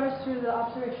that brought us through the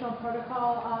observational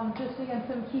protocol. Just again,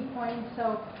 some key points.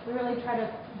 So we really try to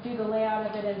do the layout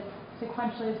of it as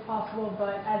sequentially as possible,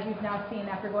 but as you've now seen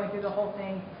after going through the whole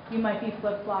thing, you might be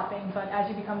flip-flopping, but as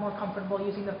you become more comfortable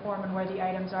using the form and where the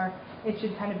items are, it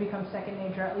should kind of become second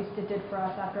nature. At least it did for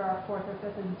us after our 4th or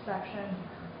 5th inspection.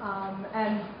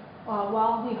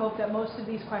 While we hope that most of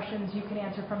these questions you can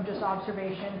answer from just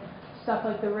observation, stuff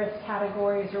like the risk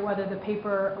categories or whether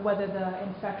the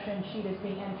inspection sheet is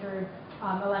being entered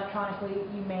electronically,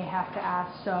 you may have to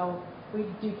ask, so we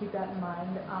do keep that in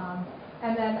mind.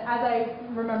 And then, as I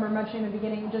remember mentioning in the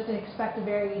beginning, just expect a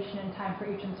variation in time for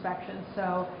each inspection.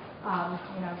 So,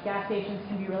 gas stations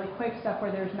can be really quick, stuff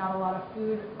where there's not a lot of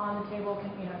food on the table,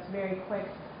 it's very quick,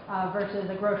 versus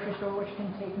a grocery store, which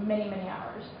can take many, many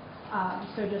hours.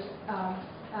 So just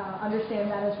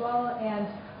understand that as well. And,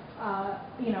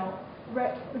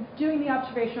 doing the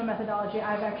observational methodology,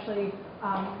 I've actually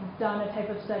done a type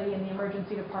of study in the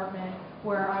emergency department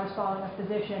where I was following a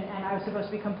physician and I was supposed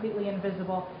to be completely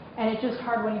invisible. And it's just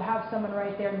hard when you have someone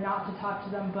right there not to talk to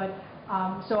them, but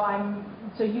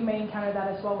so you may encounter that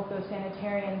as well with those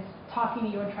sanitarians talking to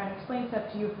you and trying to explain stuff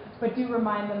to you, but do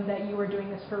remind them that you were doing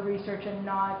this for research and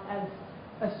not as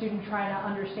a student trying to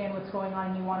understand what's going on,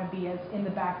 and you want to be as in the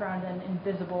background and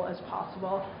invisible as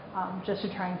possible, just to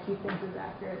try and keep things as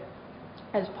accurate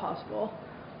as possible.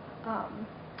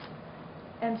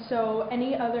 And so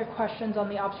any other questions on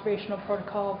the observational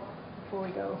protocol before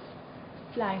we go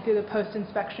flying through the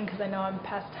post-inspection, because I know I'm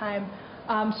past time.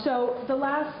 So the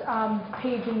last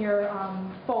page in your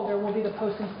folder will be the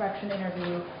post-inspection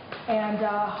interview. And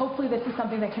hopefully this is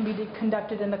something that can be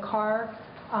conducted in the car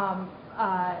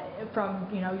from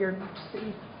your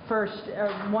first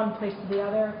one place to the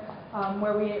other,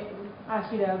 where we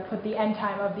ask you to put the end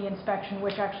time of the inspection,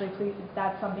 which actually, please,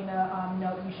 that's something to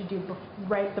note you should do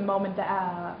right the moment the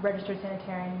registered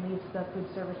sanitarian leaves the food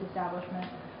service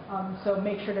establishment. So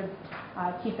make sure to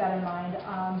keep that in mind.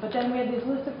 But then we have this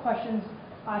list of questions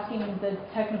asking the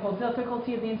technical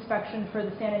difficulty of the inspection for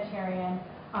the sanitarian.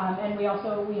 And we have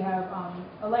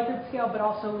a Likert scale, but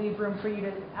also leave room for you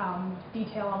to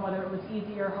detail on whether it was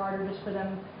easy or harder, just for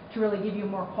them to really give you a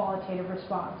more qualitative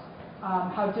response.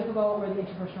 How difficult were the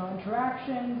interpersonal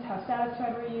interactions? How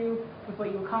satisfied were you with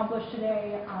what you accomplished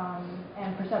today?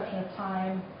 And perception of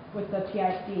time with the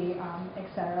PIC, et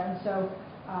cetera. And so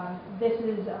this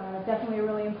is definitely a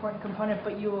really important component,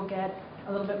 but you will get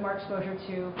a little bit more exposure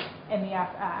to in the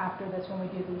after this when we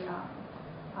do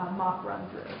the mock run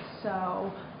through.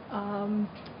 So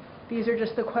these are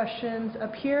just the questions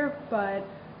up here, but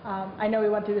I know we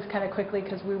went through this kind of quickly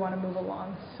because we want to move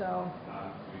along. So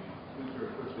We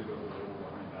were supposed to go a little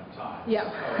behind on time. Yeah.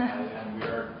 And we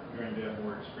are going to have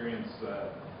more experience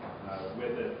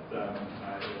with it if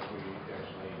we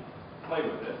actually play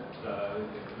with it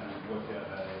and look at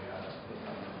an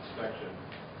inspection.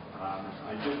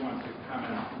 I did want to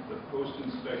comment, the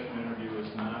post-inspection interview is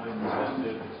not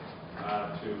intended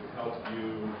to help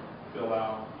you fill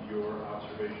out your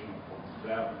observational form.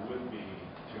 That would be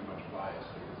too much bias,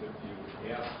 because if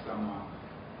you ask someone,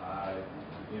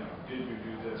 did you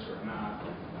do this or not,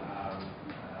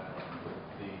 with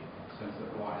the sense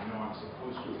that, well, I know I'm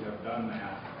supposed to have done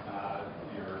that,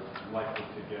 you're likely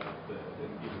to get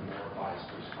an even more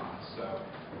biased response. So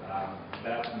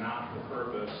that's not the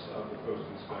purpose of the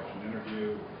post-inspection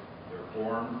interview. Their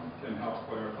form can help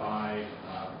clarify,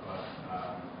 but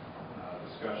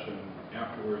discussion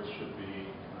afterwards should be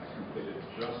completed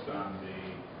just on the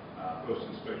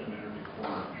post-inspection interview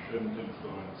form. Shouldn't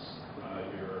influence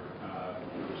your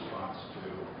response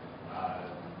to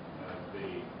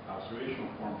the observational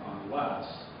form unless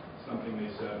something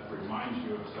they said reminds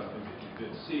you of something that you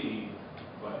did see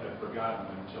but had forgotten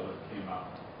until it came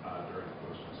up during the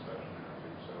post-inspection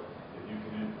interview. So if you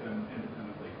can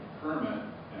independently confirm it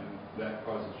and that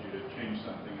causes you to change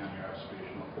something on your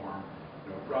observational form,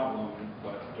 no problem,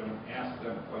 but don't ask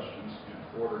them questions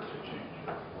in order to change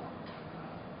your form.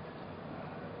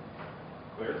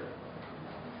 Clear?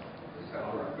 Just a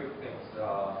couple of quick things, and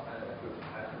to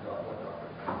add to what Dr.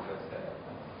 Frank just said.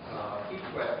 Keep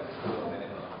questions to a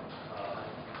minimum,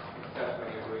 except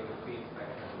when you're doing the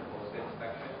pre-inspection and the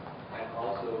post-inspection. And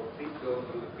also, please don't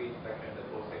do the pre-inspection and the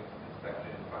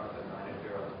post-inspection in front of the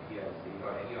manager or the PIC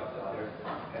or any of the other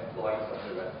employees of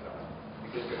the restaurant,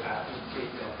 because you're asking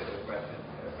pre-sensitive questions.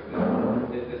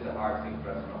 This is a hard-thing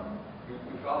restaurant. You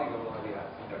probably don't want to be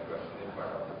asking that question in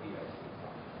front of the PIC.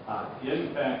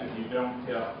 In fact, if you don't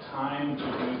have time to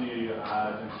do the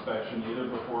inspection either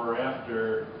before or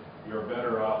after, you're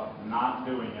better off not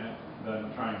doing it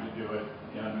than trying to do it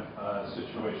in a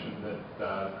situation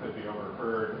that could be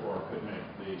overheard or could make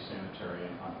the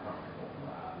sanitarian uncomfortable.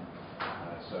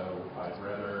 So I'd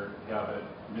rather have it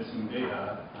missing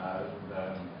data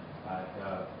than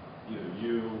have either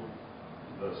you,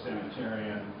 the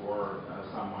sanitarian, or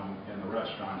someone in the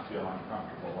restaurant feel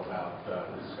uncomfortable about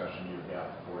the discussion you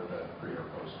have for the pre or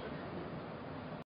post interview.